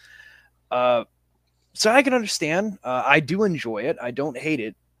up. So I can understand. I do enjoy it. I don't hate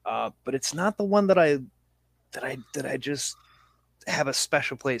it. But it's not the one that I just have a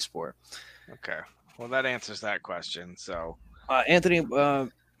special place for. Okay. Well, that answers that question. So, Anthony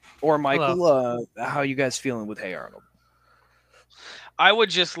or Michael, how you guys feeling with Hey Arnold? I would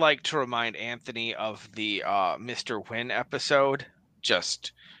just like to remind Anthony of the Mr. Win episode.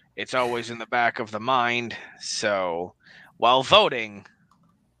 Just, it's always in the back of the mind. So, while voting,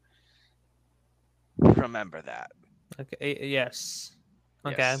 remember that. Okay. Yes.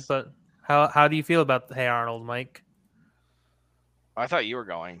 Okay, Yes. but how do you feel about the Hey Arnold, Mike? I thought you were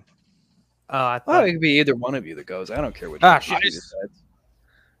going. Oh, I Oh, thought. it could be either one of you that goes. I don't care which. Ah, one shit. you decide.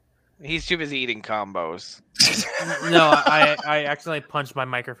 He's too busy eating combos. No, I accidentally punched my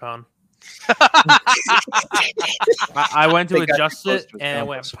microphone. I went to They got adjust too close it, to and it combos.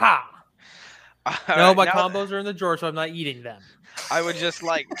 went pa. All No, right, my now combos are in the drawer, so I'm not eating them. I would just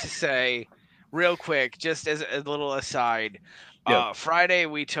like to say, real quick, just as a little aside, Yep. Friday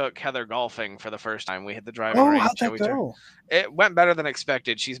we took Heather golfing for the first time. We hit the driving Oh, range. how'd that and we took- go? It went better than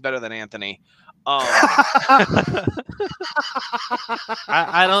expected. She's better than Anthony.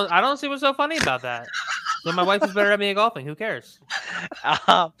 I don't see what's so funny about that. So my wife is better at me at golfing. Who cares? So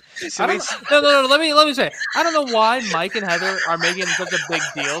I we, don't, no. Let me say. I don't know why Mike and Heather are making such a big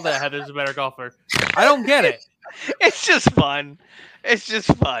deal that Heather's a better golfer. I don't get it. it's just fun. It's just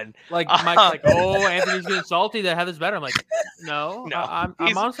fun. Like Mike's like, oh, Anthony's getting salty that Heather's better. I'm like, no, No, I'm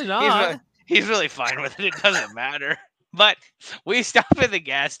he's- honestly He's, not. he's really fine with it. It doesn't matter. But we stop at the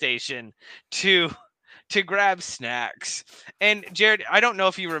gas station to grab snacks. And Jared, I don't know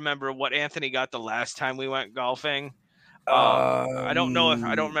if you remember what Anthony got the last time we went golfing. I don't know if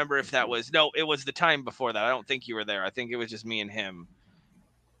I don't remember if that was it was the time before that. I don't think you were there. I think it was just me and him.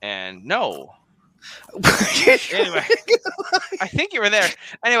 And no. Anyway, I think you were there.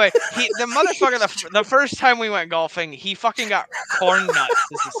 Anyway, the motherfucker, the first time we went golfing, he fucking got corn nuts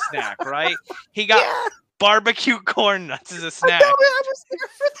as a snack, right? He got barbecue corn nuts as a snack. I was there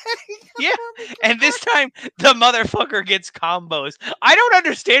for that. Yeah, and this time the motherfucker gets combos. I don't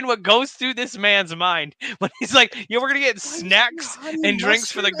understand what goes through this man's mind when he's like, "Yo, we're gonna get snacks and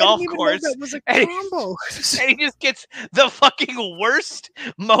drinks for the golf course," That was a and- combo. and he just gets the fucking worst,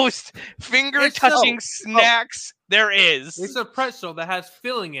 most finger-touching snacks there is. It's a pretzel that has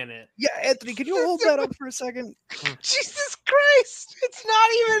filling in it. Yeah, Anthony, can you hold that up for a second? Jesus Christ!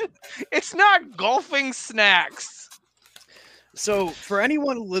 It's not golfing snacks. So, for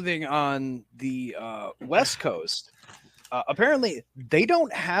anyone living on the West Coast, apparently they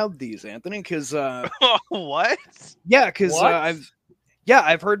don't have these, Anthony. Because What? yeah, because What?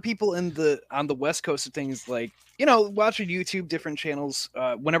 I've heard people on the West Coast of things like watching YouTube, different channels.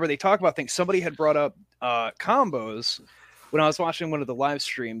 Whenever they talk about things, somebody had brought up combos when I was watching one of the live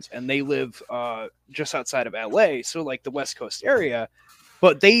streams, and they live just outside of LA, so like the West Coast area.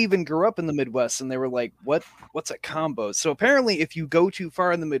 But they even grew up in the Midwest, and they were like, what's a combo? So apparently, if you go too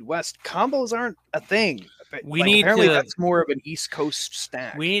far in the Midwest, combos aren't a thing. Apparently that's more of an East Coast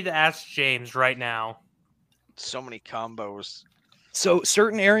snack. We need to ask James right now. So many combos. So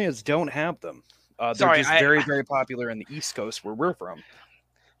certain areas don't have them. They're Sorry, just very, very popular in the East Coast where we're from.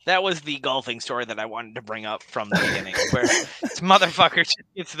 That was the golfing story that I wanted to bring up from the beginning, where this motherfucker just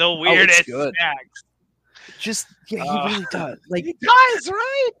gets the weirdest good. snacks. Just he really does. Like He does,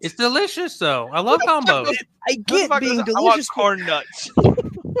 right? It's delicious, though. I love combos. I get Motherfucker being says, I want delicious. corn nuts.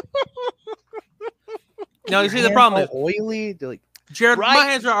 No, you see, the Hands problem all is, oily. They're like, Jared, my Right.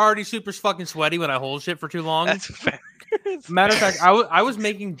 hands are already super fucking sweaty when I hold shit for too long. That's fair. Matter of fact, I was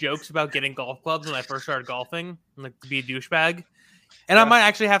making jokes about getting golf clubs when I first started golfing, like to be a douchebag, and I might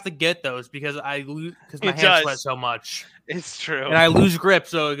actually have to get those because my It hands does. sweat so much, It's true. and I lose grip.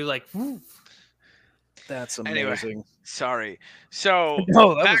 So it's like, whew. that's Anyway. amazing. Sorry. So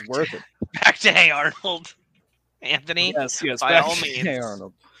No, that back was worth it. back to Hey Arnold. Anthony, Yes, by back all to means. Hey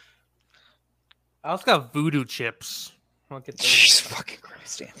Arnold. I also got voodoo chips. I'll get those. Jesus fucking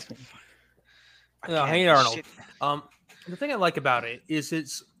Christ, Anthony. No, Again, Hey Arnold. shit. The thing I like about it is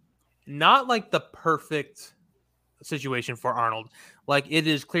it's not like the perfect situation for Arnold. Like it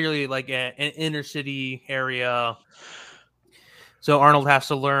is clearly like an inner city area. So Arnold has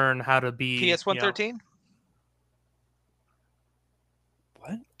to learn how to be PS 113?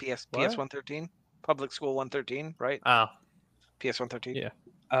 What? PS What? 113? Public School 113, right? Oh, PS 113? Yeah.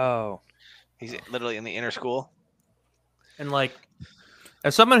 Oh. He's literally in the inner school. and like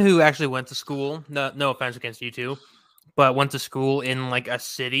as someone who actually went to school, no offense against you two, but went to school in like a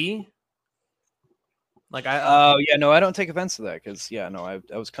city. Like Oh yeah, no, I don't take offense to that because I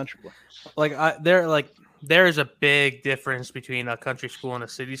was country boy. There is a big difference between a country school and a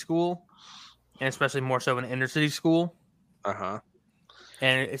city school, and especially more so an inner city school. Uh-huh.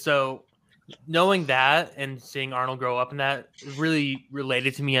 And so knowing that and seeing Arnold grow up in that really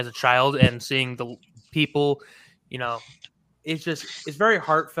related to me as a child, and seeing the people, it's very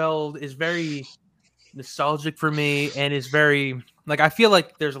heartfelt, it's very nostalgic for me, and it's very like I feel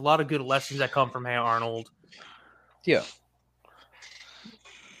like there's a lot of good lessons that come from Hey Arnold. Yeah.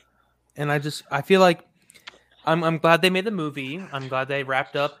 And I feel like I'm glad they made the movie. I'm glad they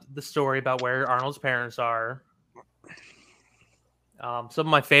wrapped up the story about where Arnold's parents are. Some of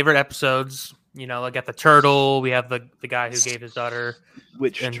my favorite episodes, like at the turtle, we have the guy who gave his daughter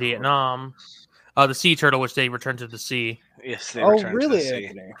in Vietnam. The sea turtle, which they returned to the sea. Yes, they Oh, returned really, to the sea.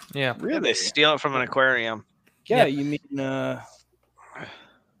 Anthony? Yeah. Yeah, Really? they steal it from an aquarium. Yeah, Yeah. you mean the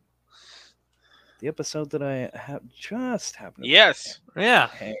episode that I have just happened to Yes. Yeah.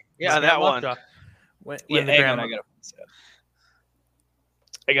 Hey, Yeah, Scott that one. Lockjaw. When yeah, the hang on, grandma.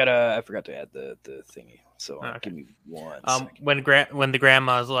 I forgot to add the thingy. So Okay. give me 1 second. When the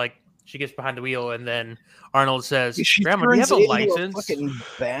grandma's like, she gets behind the wheel, and then Arnold says, She "Grandma, do you turns have a into license?" fucking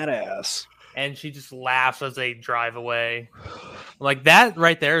badass. And she just laughs as they drive away. Like that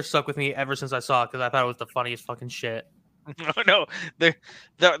right there stuck with me ever since I saw it because I thought it was the funniest fucking shit. No, the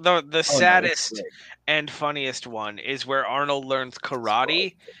Oh, no, it's saddest great. and funniest one is where Arnold learns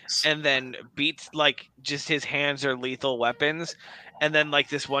karate and then beats like just his hands are lethal weapons, and then like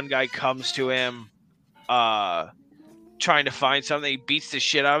this one guy comes to him, trying to find something. He beats the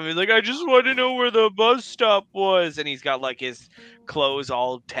shit out of him. He's like, I just want to know where the bus stop was, and he's got like his clothes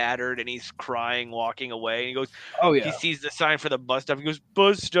all tattered and he's crying, walking away. And he goes, Oh he yeah. sees the sign for the bus stop. He goes,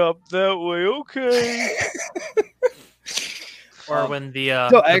 bus stop that way, okay. Or when the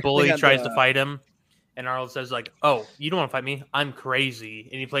no, I actually bully had tries the- to fight him, and Arnold says like, "Oh, you don't want to fight me? I'm crazy,"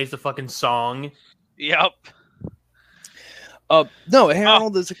 and he plays the fucking song. Yep. No,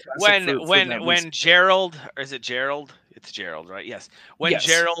 Harold is a classic for that when reason. Gerald, or is it Gerald? It's Gerald, right? Yes. When Yes.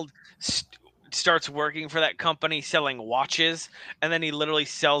 Gerald starts working for that company selling watches, and then he literally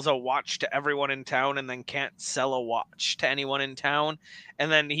sells a watch to everyone in town, and then can't sell a watch to anyone in town. And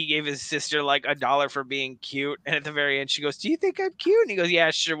then he gave his sister like $1 for being cute, and at the very end, she goes, "Do you think I'm cute?" And he goes,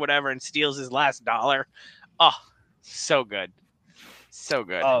 "Yeah, sure, whatever," and steals his last $1. Oh, so good, so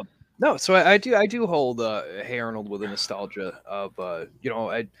good. No, so I do hold Hey Arnold with a nostalgia of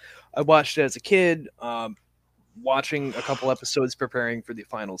I watched it as a kid, watching a couple episodes preparing for the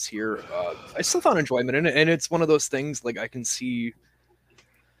finals here. I still found enjoyment in it, and it's one of those things like I can see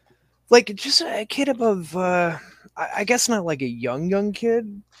like just a kid above I guess not like a young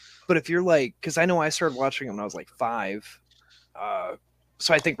kid, but if you're like, because I know I started watching it when I was like 5,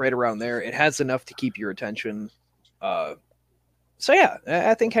 so I think right around there it has enough to keep your attention. So yeah,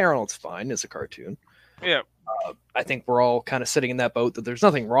 I think Harold's fine as a cartoon. Yeah. I think we're all kind of sitting in that boat that there's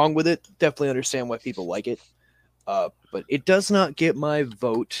nothing wrong with it. Definitely understand why people like it, but it does not get my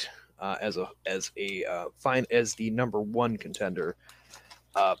vote as the number 1 contender,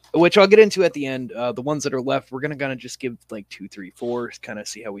 which I'll get into at the end. The ones that are left, we're gonna kind of just give like 2, 3, 4, kind of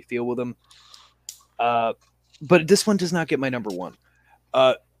see how we feel with them. But this one does not get my number 1.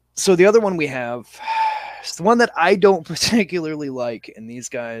 So the other one we have. It's the one that I don't particularly like, and these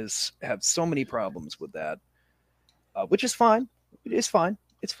guys have so many problems with that, which is fine. It is fine.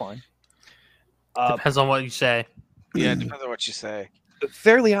 It's fine. Depends on what you say. Yeah, it depends on what you say.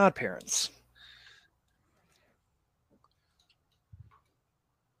 Fairly Odd Parents.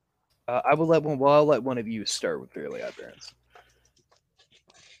 I'll let one of you start with Fairly Odd Parents.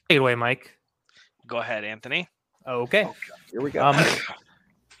 Take it away, Mike. Go ahead, Anthony. Okay. Here we go.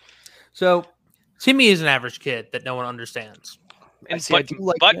 So Timmy is an average kid that no one understands. I see, I do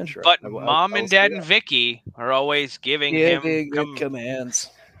like the intro. But I'll Mom and say Dad that. and Vicky are always giving Yeah, him commands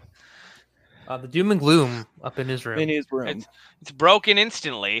The doom and gloom up in his room. in his room. It's broken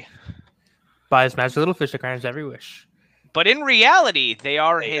instantly, Buys magic little fish that grants every wish. but in reality, they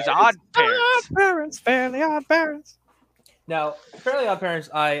are his odd parents. Fairly Odd Parents. Now, Fairly Odd Parents,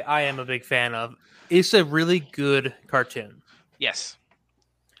 I am a big fan of. It's a really good cartoon. Yes.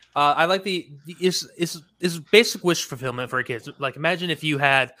 I like it's basic wish fulfillment for kids. Like, imagine if you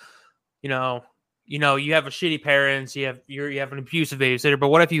had, you have a shitty parents, you have an abusive babysitter, but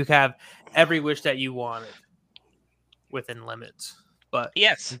what if you have every wish that you wanted within limits? But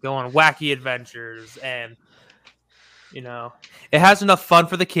Yes. you go on wacky adventures, and it has enough fun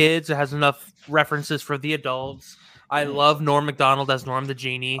for the kids. It has enough references for the adults. I love Norm Macdonald as Norm the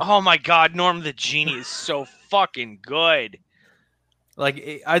Genie. Oh my God, Norm the Genie is so fucking good.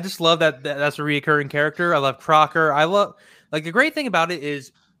 Like, I just love that's a reoccurring character. I love Crocker. I love, like, the great thing about it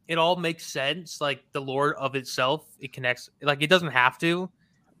is it all makes sense. Like, the lore of itself, it connects. Like, it doesn't have to,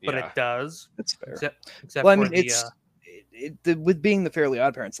 but Yeah. it does. That's fair. Except Well, I for mean, with being the Fairly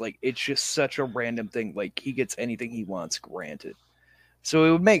Odd Parents, like, it's just such a random thing. Like, he gets anything he wants granted. So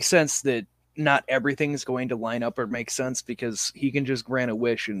it would make sense that not everything's going to line up or make sense because he can just grant a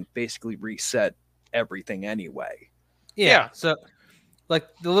wish and basically reset everything anyway. Yeah. So, like,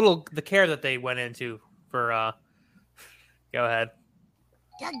 the care that they went into for, go ahead.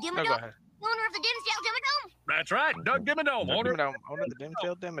 Doug No, Dimmadome, go ahead. owner of the Dimmsdale That's right. Doug Dimmadome, owner. Dimmadome, owner of the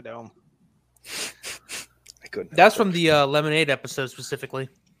Dimfield Dimmadome. I couldn't. That's from the Lemonade episode specifically.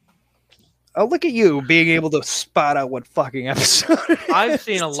 Oh, look at you being able to spot out what fucking episode. I've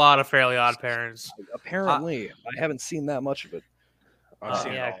seen a lot of Fairly Odd Parents. Apparently, I haven't seen that much of it. I've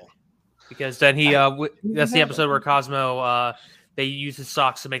seen it yeah. all. Because then that's the episode where Cosmo, they use his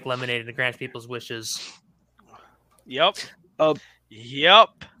socks to make lemonade and to grant people's wishes. Yep. Yep.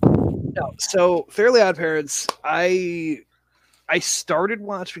 No, so Fairly Odd Parents, I started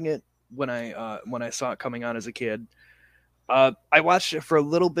watching it when I saw it coming on as a kid. I watched it for a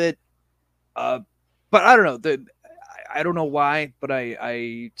little bit, but I don't know. I don't know why, but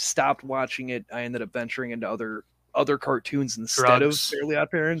I stopped watching it. I ended up venturing into other cartoons instead of Fairly Odd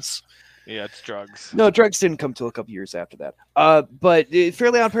Parents. Yeah, it's drugs. No, drugs didn't come till a couple years after that. But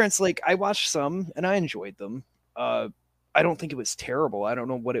Fairly Odd Parents, like, I watched some and I enjoyed them. I don't think it was terrible. I don't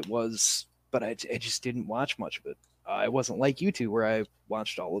know what it was, but I just didn't watch much of it. I wasn't like you two, where I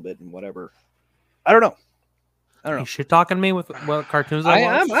watched all of it and whatever. I don't know. You shit talking me with what cartoons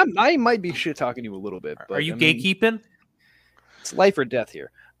I watch? I might be shit talking you a little bit. But, are you gatekeeping? It's life or death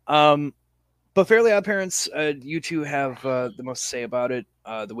here. But Fairly Odd Parents, you two have the most to say about it.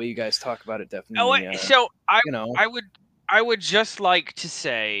 The way you guys talk about it, definitely. So I would just like to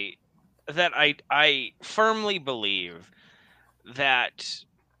say that I firmly believe that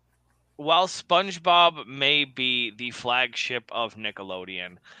while SpongeBob may be the flagship of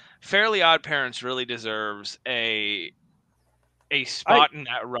Nickelodeon, Fairly Odd Parents really deserves a spot in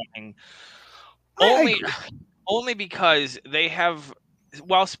that running. Only because they have,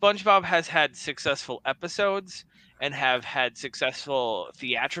 while SpongeBob has had successful episodes and have had successful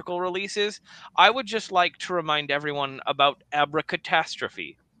theatrical releases, I would just like to remind everyone about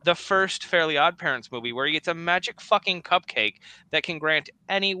Abracatastrophe, the first Fairly Odd Parents movie where he gets a magic fucking cupcake that can grant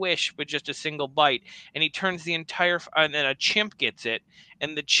any wish with just a single bite, and he turns the entire and then a chimp gets it,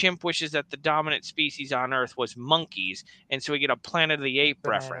 and the chimp wishes that the dominant species on Earth was monkeys, and so we get a Planet of the Apes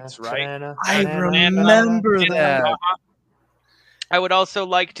reference, right? I remember that. I would also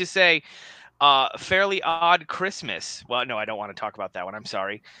like to say Fairly Odd Christmas. Well, no, I don't want to talk about that one. I'm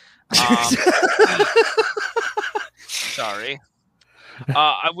sorry. Sorry.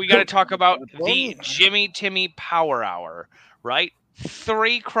 We got to talk about the Jimmy Timmy Power Hour, right?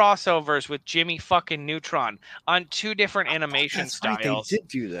 3 crossovers with Jimmy fucking Neutron on 2 different animation styles. Right, they did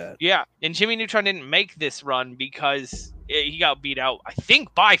do that. Yeah, and Jimmy Neutron didn't make this run because he got beat out, I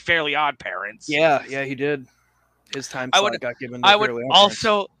think, by Fairly Odd Parents. Yeah, he did. His time slot got given to Fairly Odd Parents. I would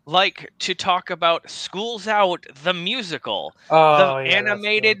also like to talk about School's Out, the musical.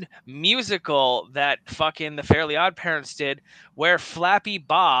 Animated musical that fucking the Fairly Odd Parents did, where Flappy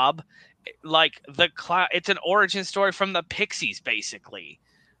Bob, like it's an origin story from the Pixies, basically.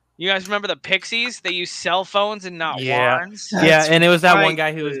 You guys remember the Pixies? They used cell phones and not wands. Yeah, and it was that one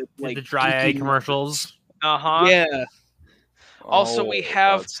guy who was like the dry eye commercials. Yeah. Also, we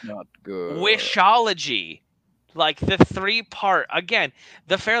have that's not good. Wishology. Like the 3-part, again,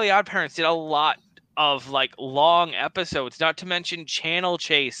 the Fairly Odd Parents did a lot of like long episodes, not to mention Channel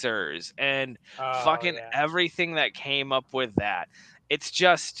Chasers and everything that came up with that. It's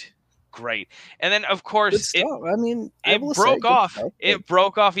just great. And then of course it broke off. It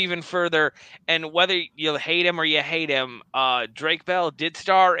broke off even further. And whether you hate him or you hate him, Drake Bell did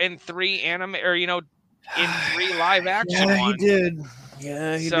star in 3 anime in 3 live action ones. He did.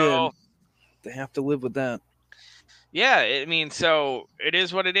 Yeah, he did. They have to live with that. Yeah, I mean, so it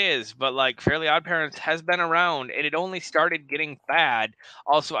is what it is, but like Fairly Odd Parents has been around and it only started getting bad.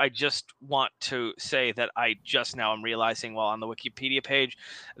 Also, I just want to say that I just now am realizing while on the Wikipedia page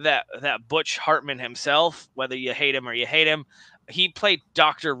that Butch Hartman himself, whether you hate him or you hate him, he played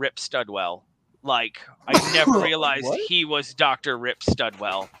Dr. Rip Studwell. Like, I never realized he was Dr. Rip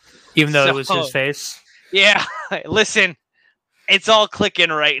Studwell. Even though it was his face? Yeah, listen, it's all clicking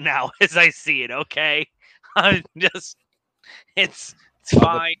right now as I see it, okay? I'm just, it's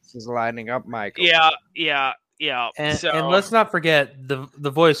fine. This is lining up, Michael. Yeah. And let's not forget the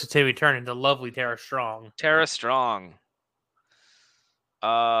voice of Timmy Turner, the lovely Tara Strong. Tara Strong.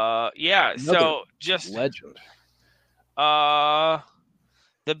 So just legend. The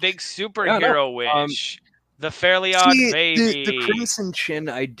big superhero wish. The Fairly Odd Baby. The Crimson Chin,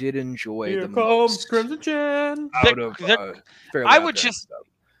 I did enjoy. Here comes Crimson Chin.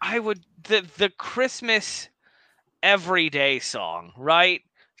 The Christmas everyday song, right?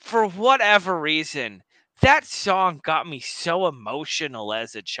 For whatever reason, that song got me so emotional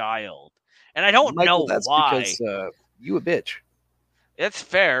as a child, and I don't know why. Because you a bitch. That's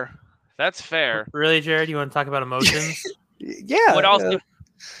fair. That's fair. Really, Jared? You want to talk about emotions? Yeah.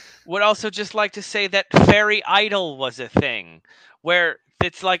 Would also just like to say that Fairy Idol was a thing, where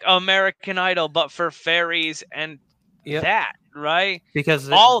it's like American Idol, but for fairies and Yep. that, right? Because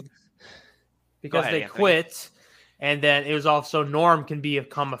All because ahead, they Anthony. quit, and then it was also Norm can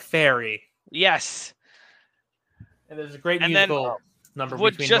become a fairy. yes, And there's a great And then musical number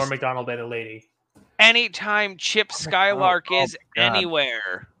would between just- Norm Macdonald and a lady. anytime Chip Skylark oh is my God.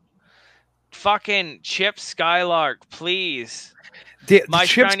 anywhere, fucking Chip Skylark, please. The My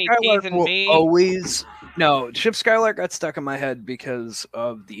Chip shiny Skylark teeth and will me. always no. Chip Skylark got stuck in my head because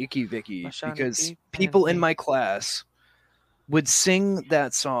of the Icky Vicky. My shiny Because teeth people and in me. my class would sing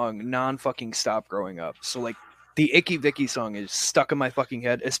that song non-fucking stop growing up. So like the Icky Vicky song is stuck in my fucking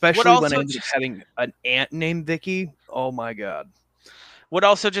head, especially when also I ended up just- having an aunt named Vicky. Oh my god. Would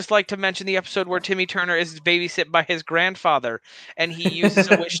also just like to mention the episode where Timmy Turner is babysit by his grandfather, and he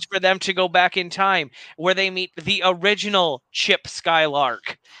uses a wish for them to go back in time, where they meet the original Chip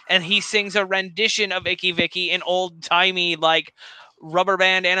Skylark, and he sings a rendition of Icky Vicky in old timey like rubber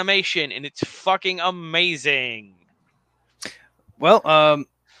band animation, and it's fucking amazing. Well,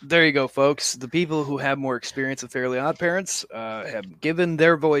 there you go, folks. The people who have more experience with Fairly Odd Parents have given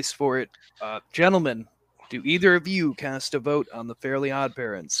their voice for it. Gentlemen, do either of you cast a vote on the Fairly Odd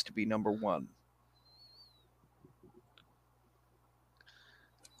Parents to be number one?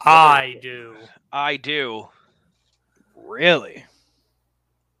 I do. I do. Really?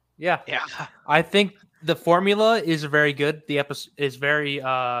 Yeah. Yeah. I think the formula is very good. The episode is very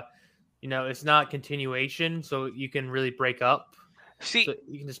it's not continuation, so you can really break up. See, So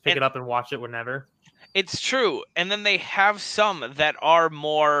you can just pick it up and watch it whenever. it's true. And then they have some that are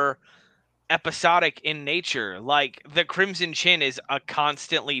more episodic in nature. Like the Crimson Chin is a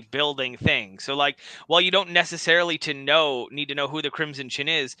constantly building thing. So like while you don't necessarily need to know who the Crimson Chin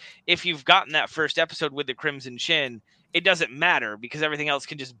is, if you've gotten that first episode with the Crimson Chin, it doesn't matter because everything else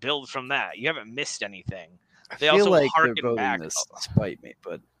can just build from that. You haven't missed anything. They I feel also like they're harken voting back. this to spite me,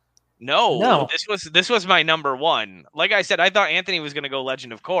 but No, this was my number one. Like I said, I thought Anthony was going to go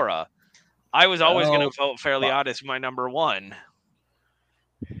Legend of Korra. I was always going to vote Fairly Odd as my number one.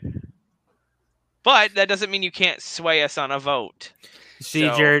 But that doesn't mean you can't sway us on a vote. See,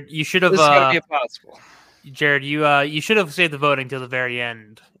 So- Jared, you should have. this is gonna be impossible. Jared, you should have saved the voting till the very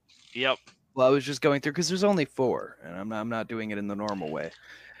end. Yep. Well, I was just going through because there's only 4, and I'm not doing it in the normal way.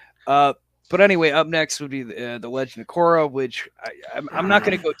 But anyway, up next would be the Legend of Korra, which I'm not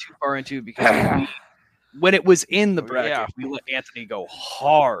going to go too far into because when it was in the bracket, Yeah. we let Anthony go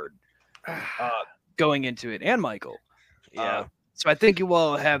hard going into it, and Michael. Yeah. So I think you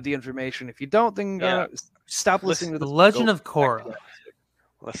all have the information. If you don't, then Yeah. stop listening to The this. Legend Go of Korra.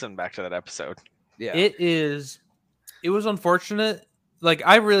 Listen back to that episode. Yeah. It was unfortunate. Like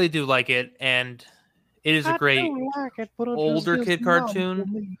I really do like it, and it is a great older kid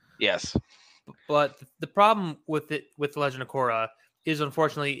cartoon. Yes. But the problem with it, with Legend of Korra, is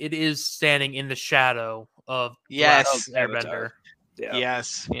unfortunately it is standing in the shadow of The Yes. Last Airbender. Yeah.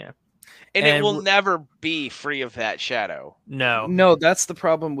 Yes. Yeah. And it And will never be free of that shadow. No. No, that's the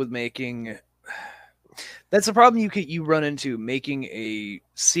problem with making. That's the problem you run into making a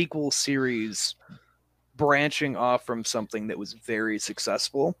sequel series branching off from something that was very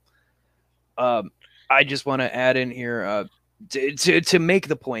successful. I just want to add in here to make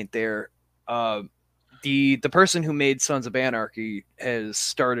the point there. The person who made Sons of Anarchy has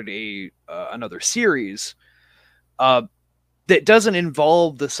started another series that doesn't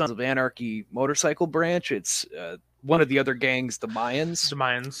involve the Sons of Anarchy motorcycle branch. It's one of the other gangs, the Mayans. The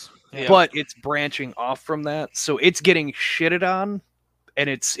Mayans. Yeah. But it's branching off from that, so it's getting shitted on, and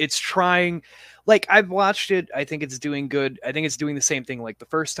it's trying. Like I've watched it, I think it's doing good. I think it's doing the same thing like the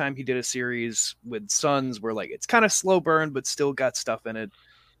first time he did a series with Sons, where like it's kind of slow burn, but still got stuff in it.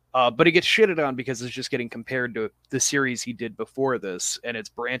 But it gets shitted on because it's just getting compared to the series he did before this, and it's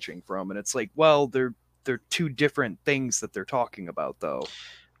branching from. And it's like, well, they're two different things that they're talking about, though.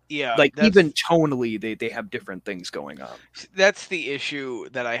 Yeah. Like that's- even tonally, they have different things going on. That's the issue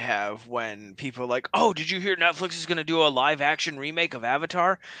that I have when people are like, oh, did you hear Netflix is going to do a live action remake of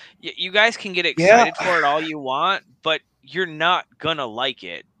Avatar? You guys can get excited for it all you want, but you're not going to like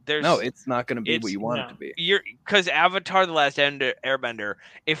it. No, it's not going to be what it's- you want it no. to be. Because Avatar: The Last Airbender,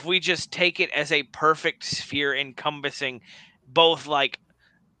 if we just take it as a perfect sphere encompassing both like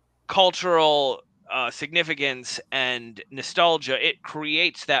cultural significance and nostalgia, it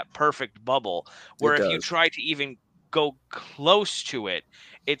creates that perfect bubble where if you does. try to even go close to it,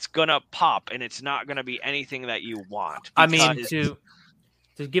 it's gonna pop and it's not gonna be anything that you want. I mean, because-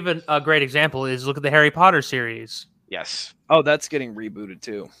 to give a great example is look at the Harry Potter series. yes, Oh, that's getting rebooted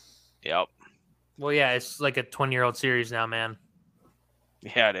too. yep. Well, yeah, it's like a 20-year-old series now, man.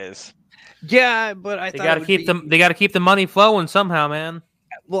 Yeah, it is. Yeah, but I They thought got to keep them. They got to keep the money flowing somehow, man.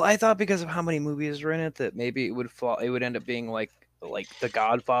 Well, I thought because of how many movies are in it that maybe it would fall. It would end up being like The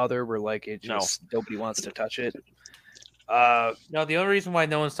Godfather, where like it just nobody wants to touch it. No, the only reason why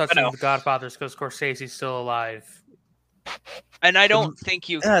no one's touching The Godfather is because Scorsese's still alive. And I don't think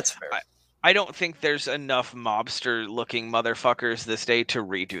you. That's fair. I don't think there's enough mobster-looking motherfuckers this day to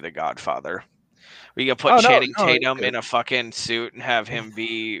redo The Godfather. We can put Channing Tatum in a fucking suit and have him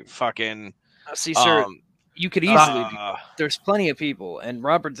be fucking. See, sir, you could easily. There's plenty of people, and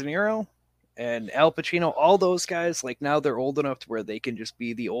Robert De Niro and Al Pacino, all those guys. Like now, they're old enough to where they can just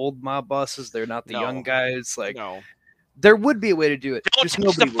be the old mob bosses. They're not the young guys. Like, there would be a way to do it. Don't just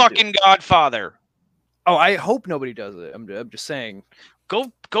touch the fucking Godfather. Oh, I hope nobody does it. I'm just saying.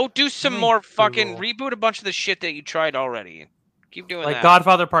 Go do some more fucking reboot a bunch of the shit that you tried already. Keep doing that. Like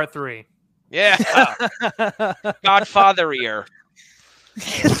Godfather Part 3. Yeah. Godfather ear.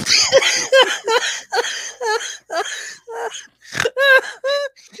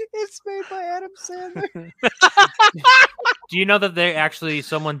 It's made by Adam Sandler. Do you know that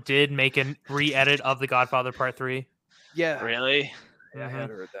someone did make a re-edit of The Godfather Part 3? Yeah. Really? Yeah, I had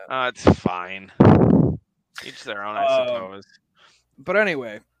heard that. It's fine. Each their own, I suppose. But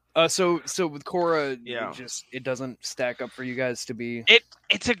anyway, so with Korra, it doesn't stack up for you guys to be.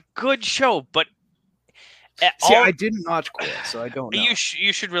 It's a good show, but I didn't watch Korra, so I don't know. You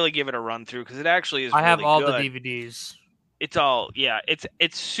should really give it a run through because it actually is. I have really all good. the DVDs. It's all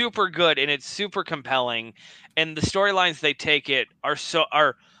it's super good and it's super compelling, and the storylines they take it are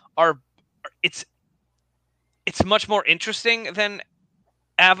it's much more interesting than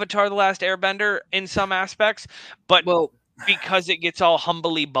Avatar: The Last Airbender in some aspects, but because it gets all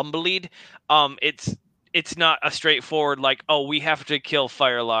humbly bumblied, it's not a straightforward like, oh, we have to kill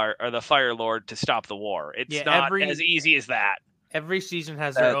Fire Lord to stop the war. It's not as easy as that. Every season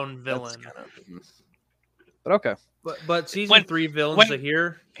has their own villain. But okay. But season 3 villains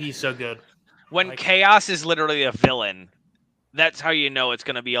here, he's so good. When Chaos is literally a villain, that's how you know it's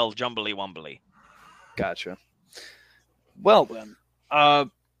going to be all jumbly wumbly. Gotcha. Well then,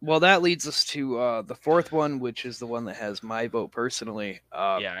 that leads us to the fourth one, which is the one that has my vote personally.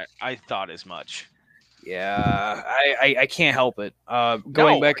 Yeah, I thought as much. Yeah, I can't help it.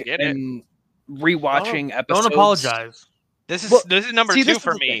 Going back and rewatching episodes. Don't apologize. This is number 2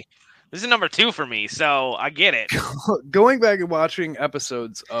 for me. This is number 2 for me, so I get it. Going back and watching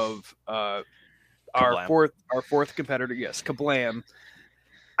episodes of our fourth competitor, yes, Kablam.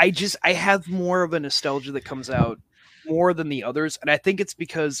 I have more of a nostalgia that comes out more than the others, and I think it's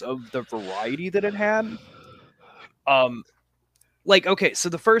because of the variety that it had. Okay, so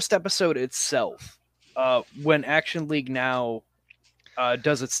the first episode itself, when Action League Now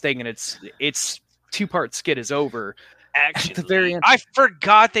does its thing and its 2-part skit is over. At the very end, I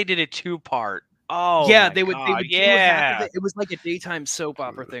forgot they did a 2-part. Oh, yeah, they would. Yeah, it was like a daytime soap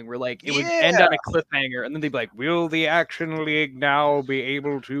opera thing where like it would end on a cliffhanger, and then they'd be like, "Will the Action League now be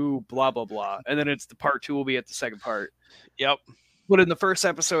able to blah blah blah?" And then it's the part 2 will be at the second part. Yep. But in the first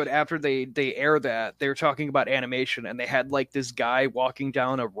episode, after they air that, they were talking about animation, and they had like this guy walking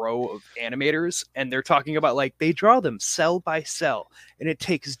down a row of animators, and they're talking about like they draw them cell by cell, and it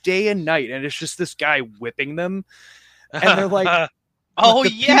takes day and night, and it's just this guy whipping them, and they're like, "Oh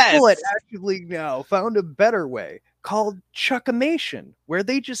yes!" People at Action League Now found a better way called Chuckimation, where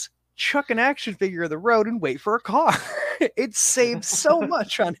they just chuck an action figure in the road and wait for a car. It saves so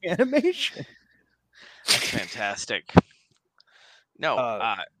much on animation. That's fantastic. No,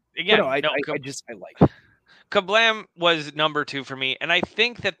 I like it. Kablam was number 2 for me, and I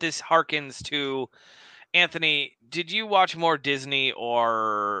think that this harkens to Anthony. Did you watch more Disney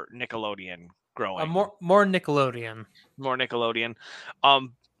or Nickelodeon growing? More Nickelodeon. More Nickelodeon.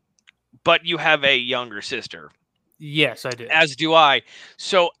 But you have a younger sister. Yes, I do. As do I.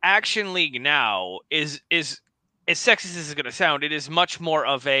 So Action League Now is as sexist as it's going to sound, it is much more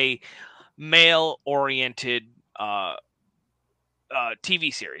of a male-oriented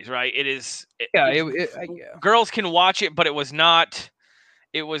TV series, right? It is. Girls can watch it, but it wasn't My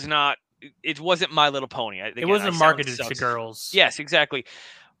Little Pony. It wasn't marketed to girls. Yes, exactly.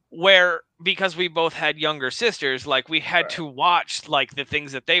 Where because we both had younger sisters, like we had to watch like the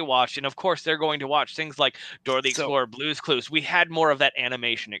things that they watched, and of course they're going to watch things like Dora the Explorer, Blue's Clues. We had more of that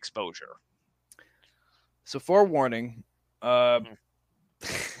animation exposure. So forewarning,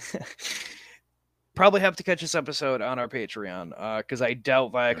 probably have to catch this episode on our Patreon because I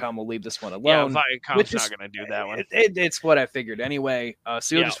doubt Viacom will leave this one Yeah, alone. Viacom's not going to do that one. It's what I figured anyway.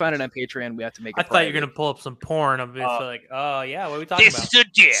 So you'll Yeah. just find it on Patreon. We have to make it I thought you were private. gonna pull up some porn. I'm just like, oh yeah, what are we talking This about? is a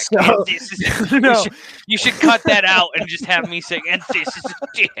dick. So- and this is No. you should cut that out and just have me say, and this is a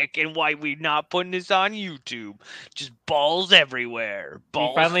dick, and why we not putting this on YouTube? Just balls everywhere.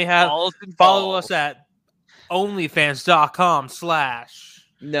 Balls. finally have- balls and Follow balls. us at onlyfans.com/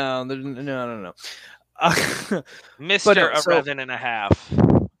 No. Mr. But no, so-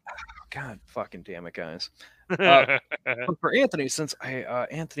 11.5. God fucking damn it, guys. But for Anthony, since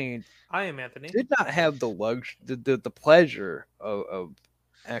Anthony I am Anthony. did not have the pleasure of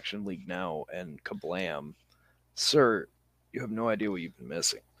Action League Now and Kablam, sir, you have no idea what you've been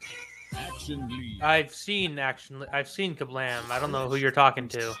missing. Action League. I've seen Kablam. I don't know who you're talking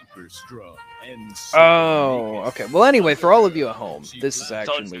to. Super strong and Oh, okay. Well, anyway, for all of you at home, this is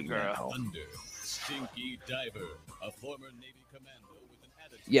Action Soldier League Girl. Now. Thunder. Stinky Diver, a former Navy commando with an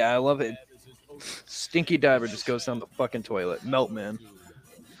attitude. Yeah, I love it. That is his own- Stinky Diver just goes down the fucking toilet. Melt, man.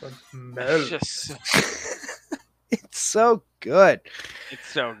 It's just It's so good. it's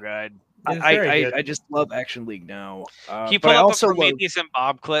so good. It's very I good. just love Action League Now. Can you but pull I up also a love, Prometheus and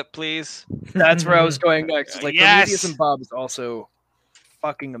Bob clip, please? that's where I was going next. Like Yes! Prometheus and Bob is also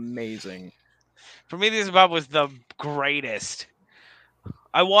fucking amazing. Prometheus and Bob was the greatest.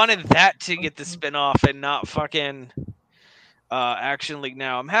 I wanted that to get the spin-off and not fucking Action League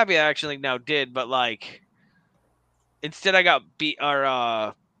Now. I'm happy Action League Now did, but like instead I got beat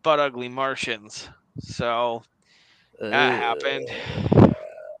our Butt Ugly Martians. So that happened.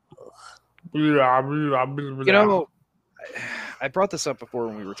 You know, I brought this up before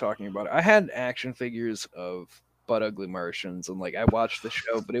when we were talking about it. I had action figures of Butt Ugly Martians, and like I watched the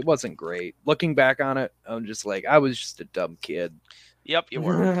show, but it wasn't great. Looking back on it, I'm just like, I was just a dumb kid. Yep, you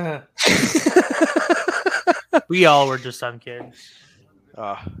were. We all were just some kids.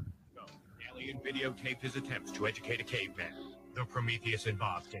 Alien videotaped his attempts to educate a caveman. The Prometheus and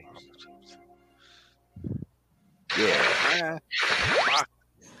Bob tapes. Yeah.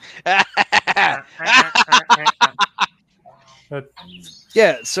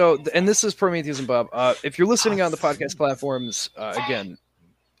 Yeah, so and this is Prometheus and Bob. If you're listening on the podcast platforms, again,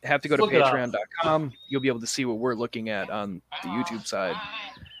 have to go to Look it up. patreon.com. You'll be able to see what we're looking at on the YouTube side.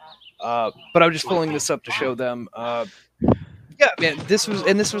 But I'm just pulling this up to show them. Yeah, man, this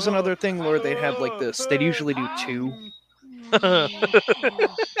was another thing where they'd have like this. They'd usually do two.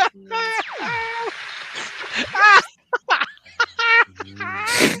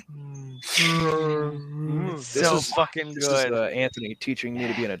 It's so is- fucking This good, is Anthony teaching me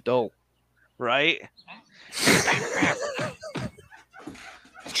to be an adult. right?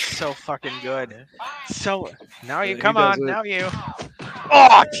 So fucking good. So now you He come does on, it. now you.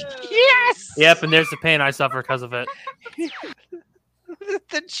 Oh yes! Yep, and there's the pain I suffer because of it.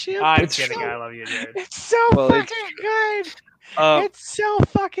 The chip. I'm It's kidding. so- I love you, dude. It's so Well, it's- fucking good. Uh, It's so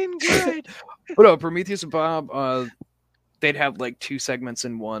fucking good. But no, Prometheus and Bob, they'd have like two segments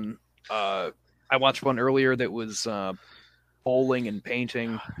in one. I watched one earlier that was bowling and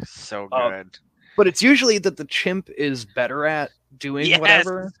painting, So Uh, good. but it's usually that the chimp is better at doing Yes.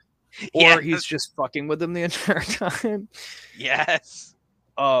 whatever, or Yes. he's just fucking with them the entire time. Yes.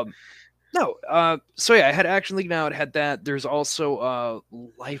 No, so yeah, I had Action League Now. It had that. There's also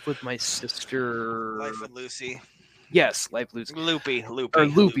Life with My Sister. Life with Lucy. Yes, Life with Lucy. Loopy. Or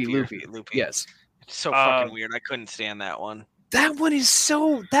Loopy. Yes. It's so fucking weird. I couldn't stand that one. That one is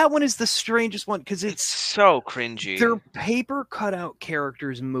the strangest one because It's it's so cringy. they're paper cutout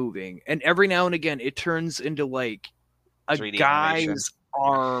characters moving, and every now and again it turns into like a 3D guy's animation.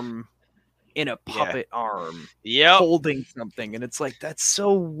 arm in a Yeah. puppet arm Yep. holding something, and it's like that's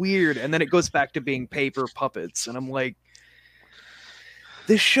so weird. And then it goes back to being paper puppets, and I'm like,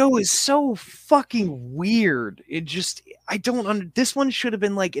 this show is so fucking weird. It just I don't this one should have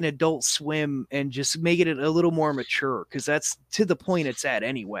been like an Adult Swim and just make it a little more mature because that's to the point it's at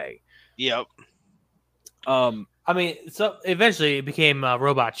anyway. Yep. Um, I mean, so eventually it became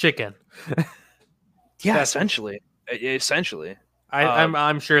Robot Chicken. yeah, That's- essentially.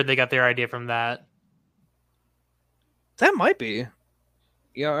 I'm sure they got their idea from that. That might be.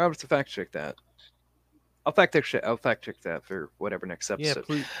 Yeah, I'll have to fact check that. I'll fact check that for whatever next Yeah, episode.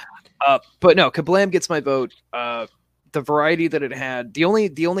 please. But no, Kablam gets my vote. The variety that it had, the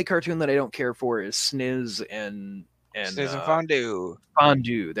only cartoon that I don't care for is Sniz and Sniz and Fondue.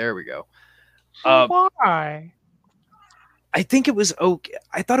 Fondue. There we go. Why? I think it was okay.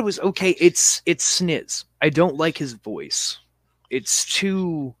 I thought it was okay. It's Sniz. I don't like his voice. It's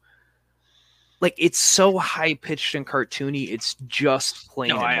too like it's so high pitched and cartoony. It's just plain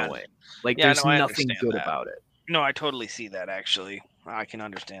No, I annoying. Like, Yeah, there's no, I nothing understand good that. about it. No, I totally see that. Actually, I can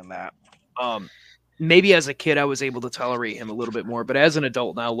understand that. Maybe as a kid I was able to tolerate him a little bit more, but as an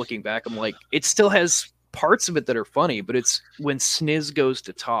adult now, looking back, I'm like, it still has parts of it that are funny, but it's when Sniz goes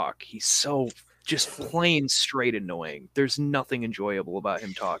to talk, he's so just plain straight annoying. There's nothing enjoyable about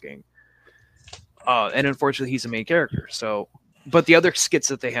him talking. And unfortunately, he's the main character. So, but the other skits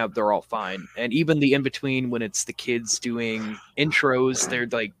that they have, they're all fine. And even the in between, when it's the kids doing intros, they're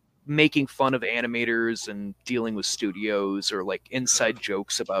like making fun of animators and dealing with studios or like inside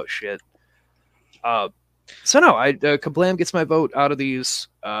jokes about shit. So no, Kablam gets my vote out of these.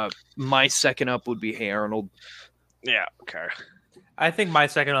 My second up would be Hey Arnold. Yeah, okay. I think my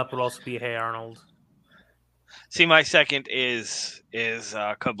second up would also be Hey Arnold. See, my second is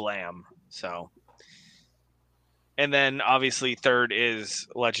Kablam. So, and then obviously third is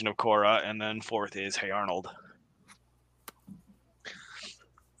Legend of Korra, and then fourth is Hey Arnold.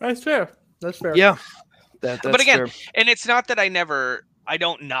 That's fair. That's fair. Yeah, that's but again, fair. and it's not that I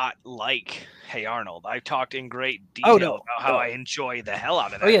don't not like Hey Arnold. I've talked in great detail about how I enjoy the hell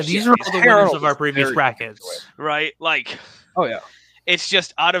out of that. Oh yeah, these are all the winners of our previous brackets, right? Like, oh yeah, it's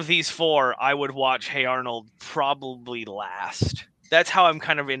just out of these four, I would watch Hey Arnold probably last. That's how I'm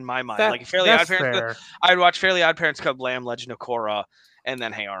kind of in my mind. Like Fairly Odd Parents, I'd watch Fairly Odd Parents, Kablam, Legend of Korra, and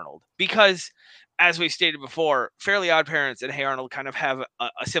then Hey Arnold, because as we stated before, Fairly Odd Parents and Hey Arnold kind of have a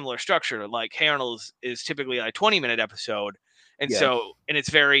similar structure. Like Hey Arnold is typically a 20-minute episode. And and it's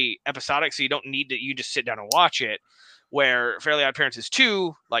very episodic, so you don't need to, you just sit down and watch it. Where Fairly Odd Parents is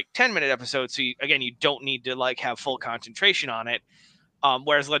 2, like 10-minute episodes, so you don't need to like have full concentration on it.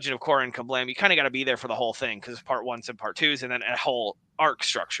 Whereas Legend of Korra and Kablam, you kind of got to be there for the whole thing because part 1s and part 2s, and then a whole arc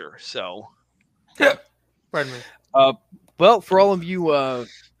structure. So, yeah. Pardon me. Well, for all of you, if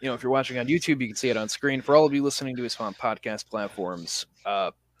you're watching on YouTube, you can see it on screen. For all of you listening to us on podcast platforms,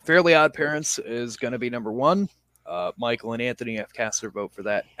 Fairly Odd Parents is going to be number 1. Michael and Anthony have cast their vote for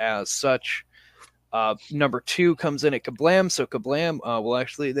that as such. Number 2 comes in at Kablam, so Kablam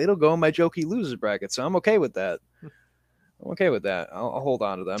it'll go in my jokey loser bracket, so I'm okay with that. I'll hold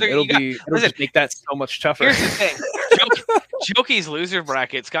on to them. So it'll just make that so much tougher. Here's the thing. Jokey's loser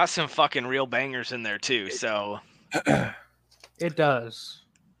bracket's got some fucking real bangers in there too, so it does.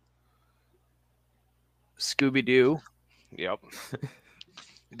 Scooby-Doo. Yep.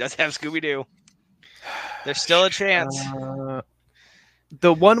 It does have Scooby-Doo. There's still a chance.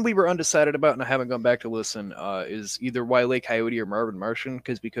 The one we were undecided about, and I haven't gone back to listen, is either Wile E. Coyote or Marvin Martian,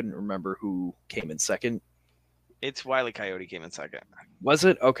 because we couldn't remember who came in second. It's Wile E. Coyote came in second. Was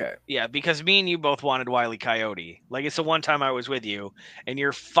it? Okay. Yeah, because me and you both wanted Wile E. Coyote. Like, it's the one time I was with you, and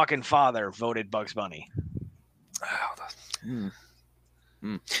your fucking father voted Bugs Bunny.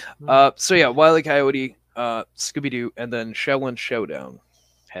 So yeah, Wile E. Coyote, Scooby-Doo, and then Shaolin Showdown.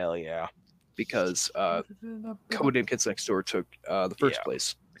 Hell yeah. Because Code and Kids Next Door took the first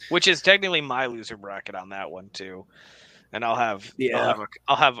place, which is technically my loser bracket on that one too, and I'll have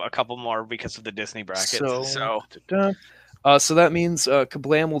a couple more because of the Disney bracket. So that means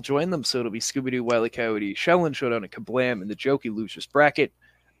Kablam will join them. So it'll be Scooby-Doo, Wile E. Coyote, Shaolin Showdown, and Kablam in the Jokey Losers bracket.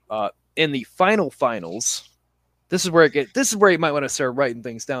 In the finals, this is where you might want to start writing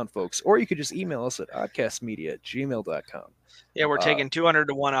things down, folks, or you could just email us at oddcastmedia@gmail.com. Yeah, we're taking 200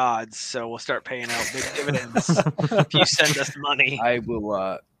 to 1 odds, so we'll start paying out big dividends if you send us money. I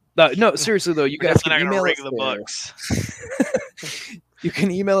will. No, seriously though, you guys can email us the books. You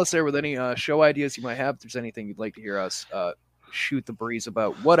can email us there with any show ideas you might have. If there's anything you'd like to hear us shoot the breeze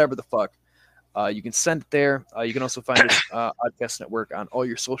about, whatever the fuck, you can send it there. You can also find us Oddcast Network on all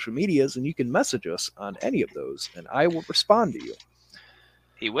your social medias, and you can message us on any of those, and I will respond to you.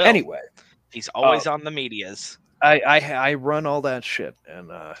 He will. Anyway, he's always on the medias. I run all that shit, and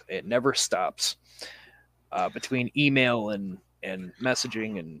it never stops. Between email and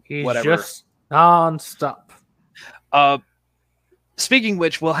messaging and He's whatever, just non-stop. Speaking of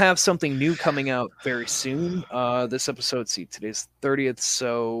which, we'll have something new coming out very soon. This episode, today's 30th,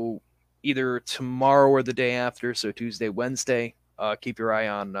 so either tomorrow or the day after, so Tuesday, Wednesday. Keep your eye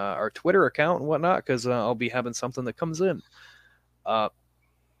on our Twitter account and whatnot, because I'll be having something that comes in.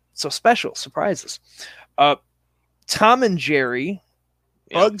 So special surprises. Tom and Jerry,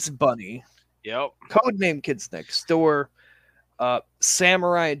 Bugs Bunny, Codename Kids Next Door,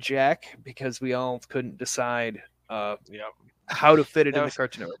 Samurai Jack, because we all couldn't decide how to fit it in the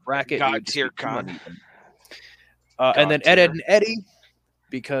Cartoon Network bracket. And then Ed, Edd and Eddy,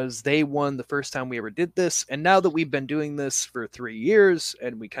 because they won the first time we ever did this, and now that we've been doing this for 3 years,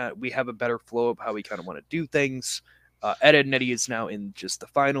 and we have a better flow of how we kind of want to do things. Ed, Edd and Eddy is now in just the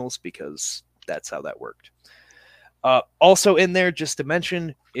finals because that's how that worked. Also in there, just to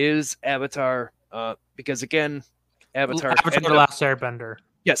mention, is Avatar. Because again, Avatar The Last Airbender.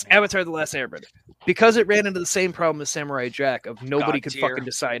 Yes, Avatar: The Last Airbender. Because it ran into the same problem as Samurai Jack of nobody God could tier. fucking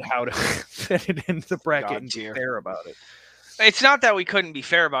decide how to fit it into the bracket God and be tier. fair about it. It's not that we couldn't be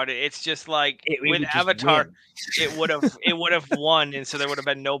fair about it. It's just like It with would just Avatar, win. it would have won, and so there would have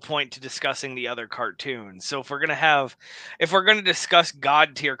been no point to discussing the other cartoons. So if we're gonna discuss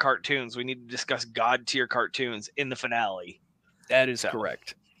God tier cartoons, we need to discuss God tier cartoons in the finale. That is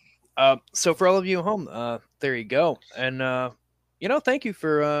correct. So for all of you at home, there you go. And thank you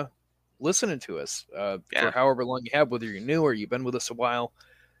for listening to us for however long you have, whether you're new or you've been with us a while.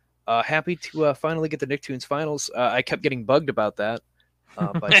 Happy to finally get the Nicktoons finals. I kept getting bugged about that.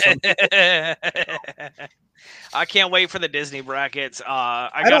 By some I can't wait for the Disney brackets. I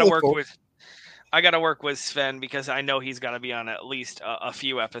don't gotta look work forward- with Sven because I know he's got to be on at least a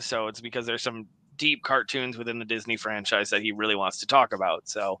few episodes because there's some deep cartoons within the Disney franchise that he really wants to talk about.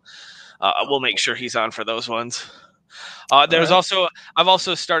 So we'll make sure he's on for those ones. I've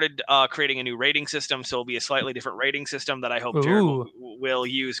also started creating a new rating system, so it'll be a slightly different rating system that I hope Jared will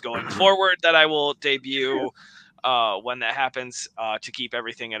use going forward. That I will debut when that happens to keep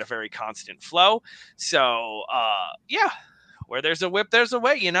everything at a very constant flow. So where there's a whip, there's a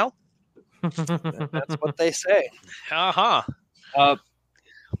way. That's what they say.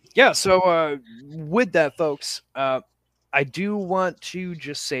 Yeah. So with that, folks, I do want to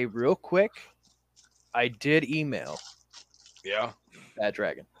just say real quick, I did email. Yeah. That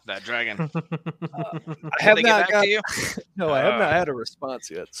dragon. I have they get not back got. to you? No, I have not had a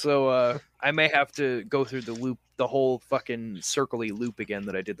response yet. So I may have to go through the loop, the whole fucking circly loop again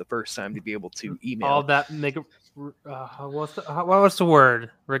that I did the first time to be able to email. All that make it. What's the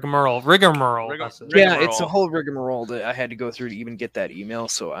word? Rigmarole. That's it. Yeah, it's a whole rigmarole that I had to go through to even get that email.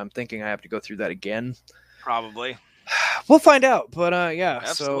 So I'm thinking I have to go through that again. Probably. We'll find out. But yeah,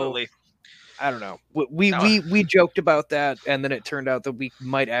 Absolutely. So I don't know. We joked about that, and then it turned out that we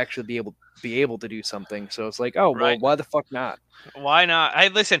might actually be able to do something. So it's like, oh well, why the fuck not? Why not? Hey,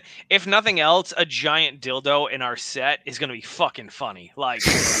 listen. If nothing else, a giant dildo in our set is gonna be fucking funny. Like,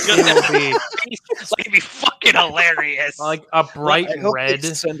 it'd be fucking hilarious. Like a bright I hope red.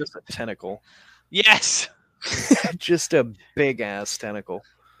 they send us a tentacle. Yes. Just a big ass tentacle.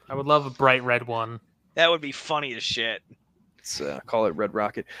 I would love a bright red one. That would be funny as shit. Let's call it Red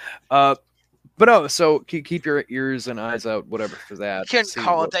Rocket. But no, so keep your ears and eyes out, whatever, for that. You can't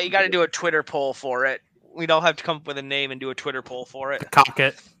call it that. You got to do a Twitter poll for it. We don't have to come up with a name and do a Twitter poll for it. Cock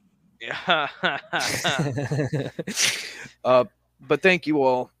it. Yeah. But thank you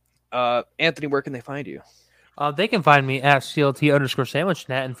all. Anthony, where can they find you? They can find me at CLT_SandwichNet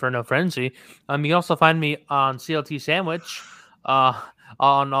and Inferno Frenzy. You can also find me on CLT Sandwich on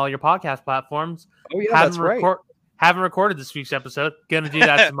all your podcast platforms. Oh, yeah, that's right. Haven't recorded this week's episode. Gonna do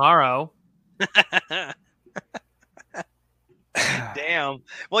that tomorrow. Damn.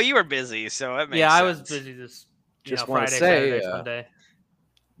 Well, you were busy, so it makes sense. I was busy this just Friday, say, Saturday, Sunday.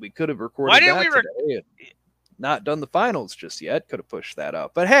 We could have recorded Why didn't that today. Not done the finals just yet. Could have pushed that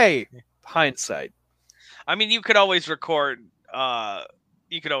up. But hey, hindsight. I mean, you could always record.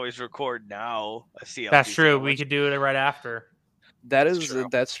 You could always record now. A CLT That's true. sandwich. We could do it right after.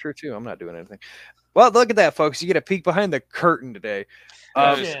 That's true too. I'm not doing anything. Well, look at that, folks. You get a peek behind the curtain today.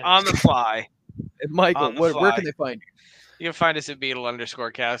 On the fly. Michael, where can they find you? You can find us at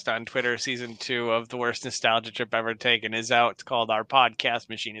Beetle_cast on Twitter. Season 2 of the worst nostalgia trip ever taken is out. It's called Our Podcast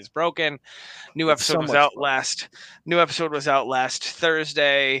Machine is Broken. New episode was out last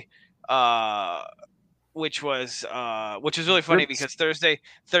Thursday. Which was really funny because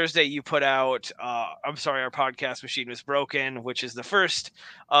Thursday you put out Our Podcast Machine was Broken, which is the first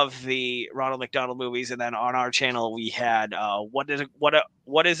of the Ronald McDonald movies, and then on our channel we had what is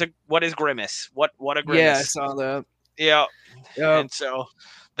Grimace? What a Grimace? Yeah, I saw that. Yeah. And so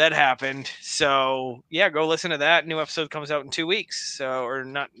that happened. So yeah, go listen to that. New episode comes out in 2 weeks. So or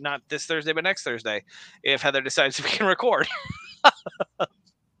not this Thursday, but next Thursday, if Heather decides we can record.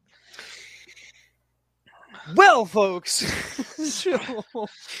 Well, folks, follow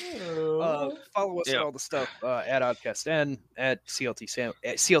us on all the stuff at OddcastN, at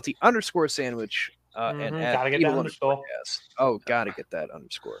CLT_Sandwich, and at gotta get that underscore. Podcast. Oh, gotta get that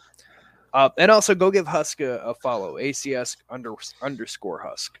underscore. And also go give Husk a follow,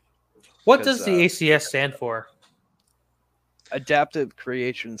 ACS_Husk. What does the ACS stand for? Adaptive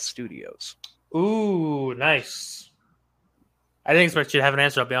Creation Studios. Ooh, nice. I didn't expect you to have an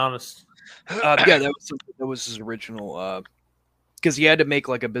answer, I'll be honest. Yeah, that was his original, because he had to make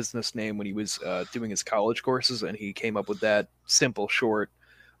like a business name when he was doing his college courses, and he came up with that simple, short,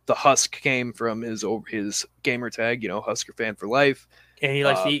 the Husk came from his gamer tag, Husker fan for life. And he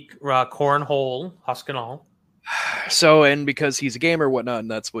likes to eat corn whole, husk and all. So, and because he's a gamer and whatnot, and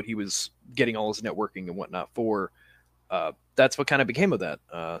that's what he was getting all his networking and whatnot for, that's what kind of became of that.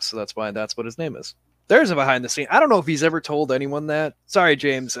 So that's why that's what his name is. There's a behind the scene. I don't know if he's ever told anyone that. Sorry,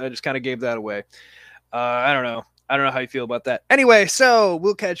 James. I just kind of gave that away. I don't know. I don't know how you feel about that. Anyway, so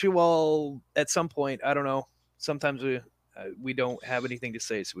we'll catch you all at some point. I don't know. Sometimes we don't have anything to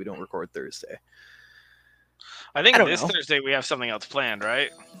say, so we don't record Thursday. I think this Thursday we have something else planned,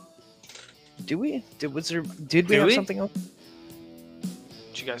 right? Do we? Did we have something else?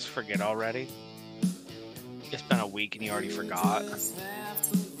 Did you guys forget already? It's been a week and you already forgot.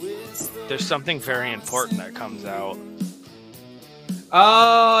 There's something very important that comes out.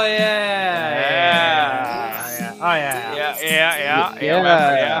 Oh yeah. Oh yeah.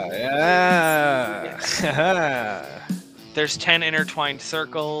 There's 10 intertwined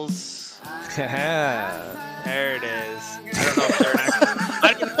circles. There it is.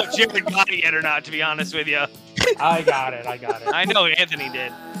 I don't know if Jared got it yet or not, to be honest with you. I got it. I know Anthony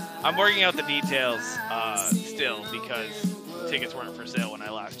did. I'm working out the details still because tickets weren't for sale when I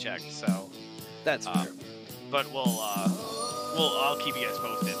last checked. So that's fair. But I'll keep you guys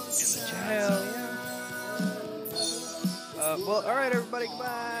posted in the chat. Well, all right, everybody.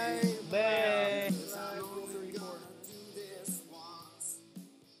 Goodbye. Bye.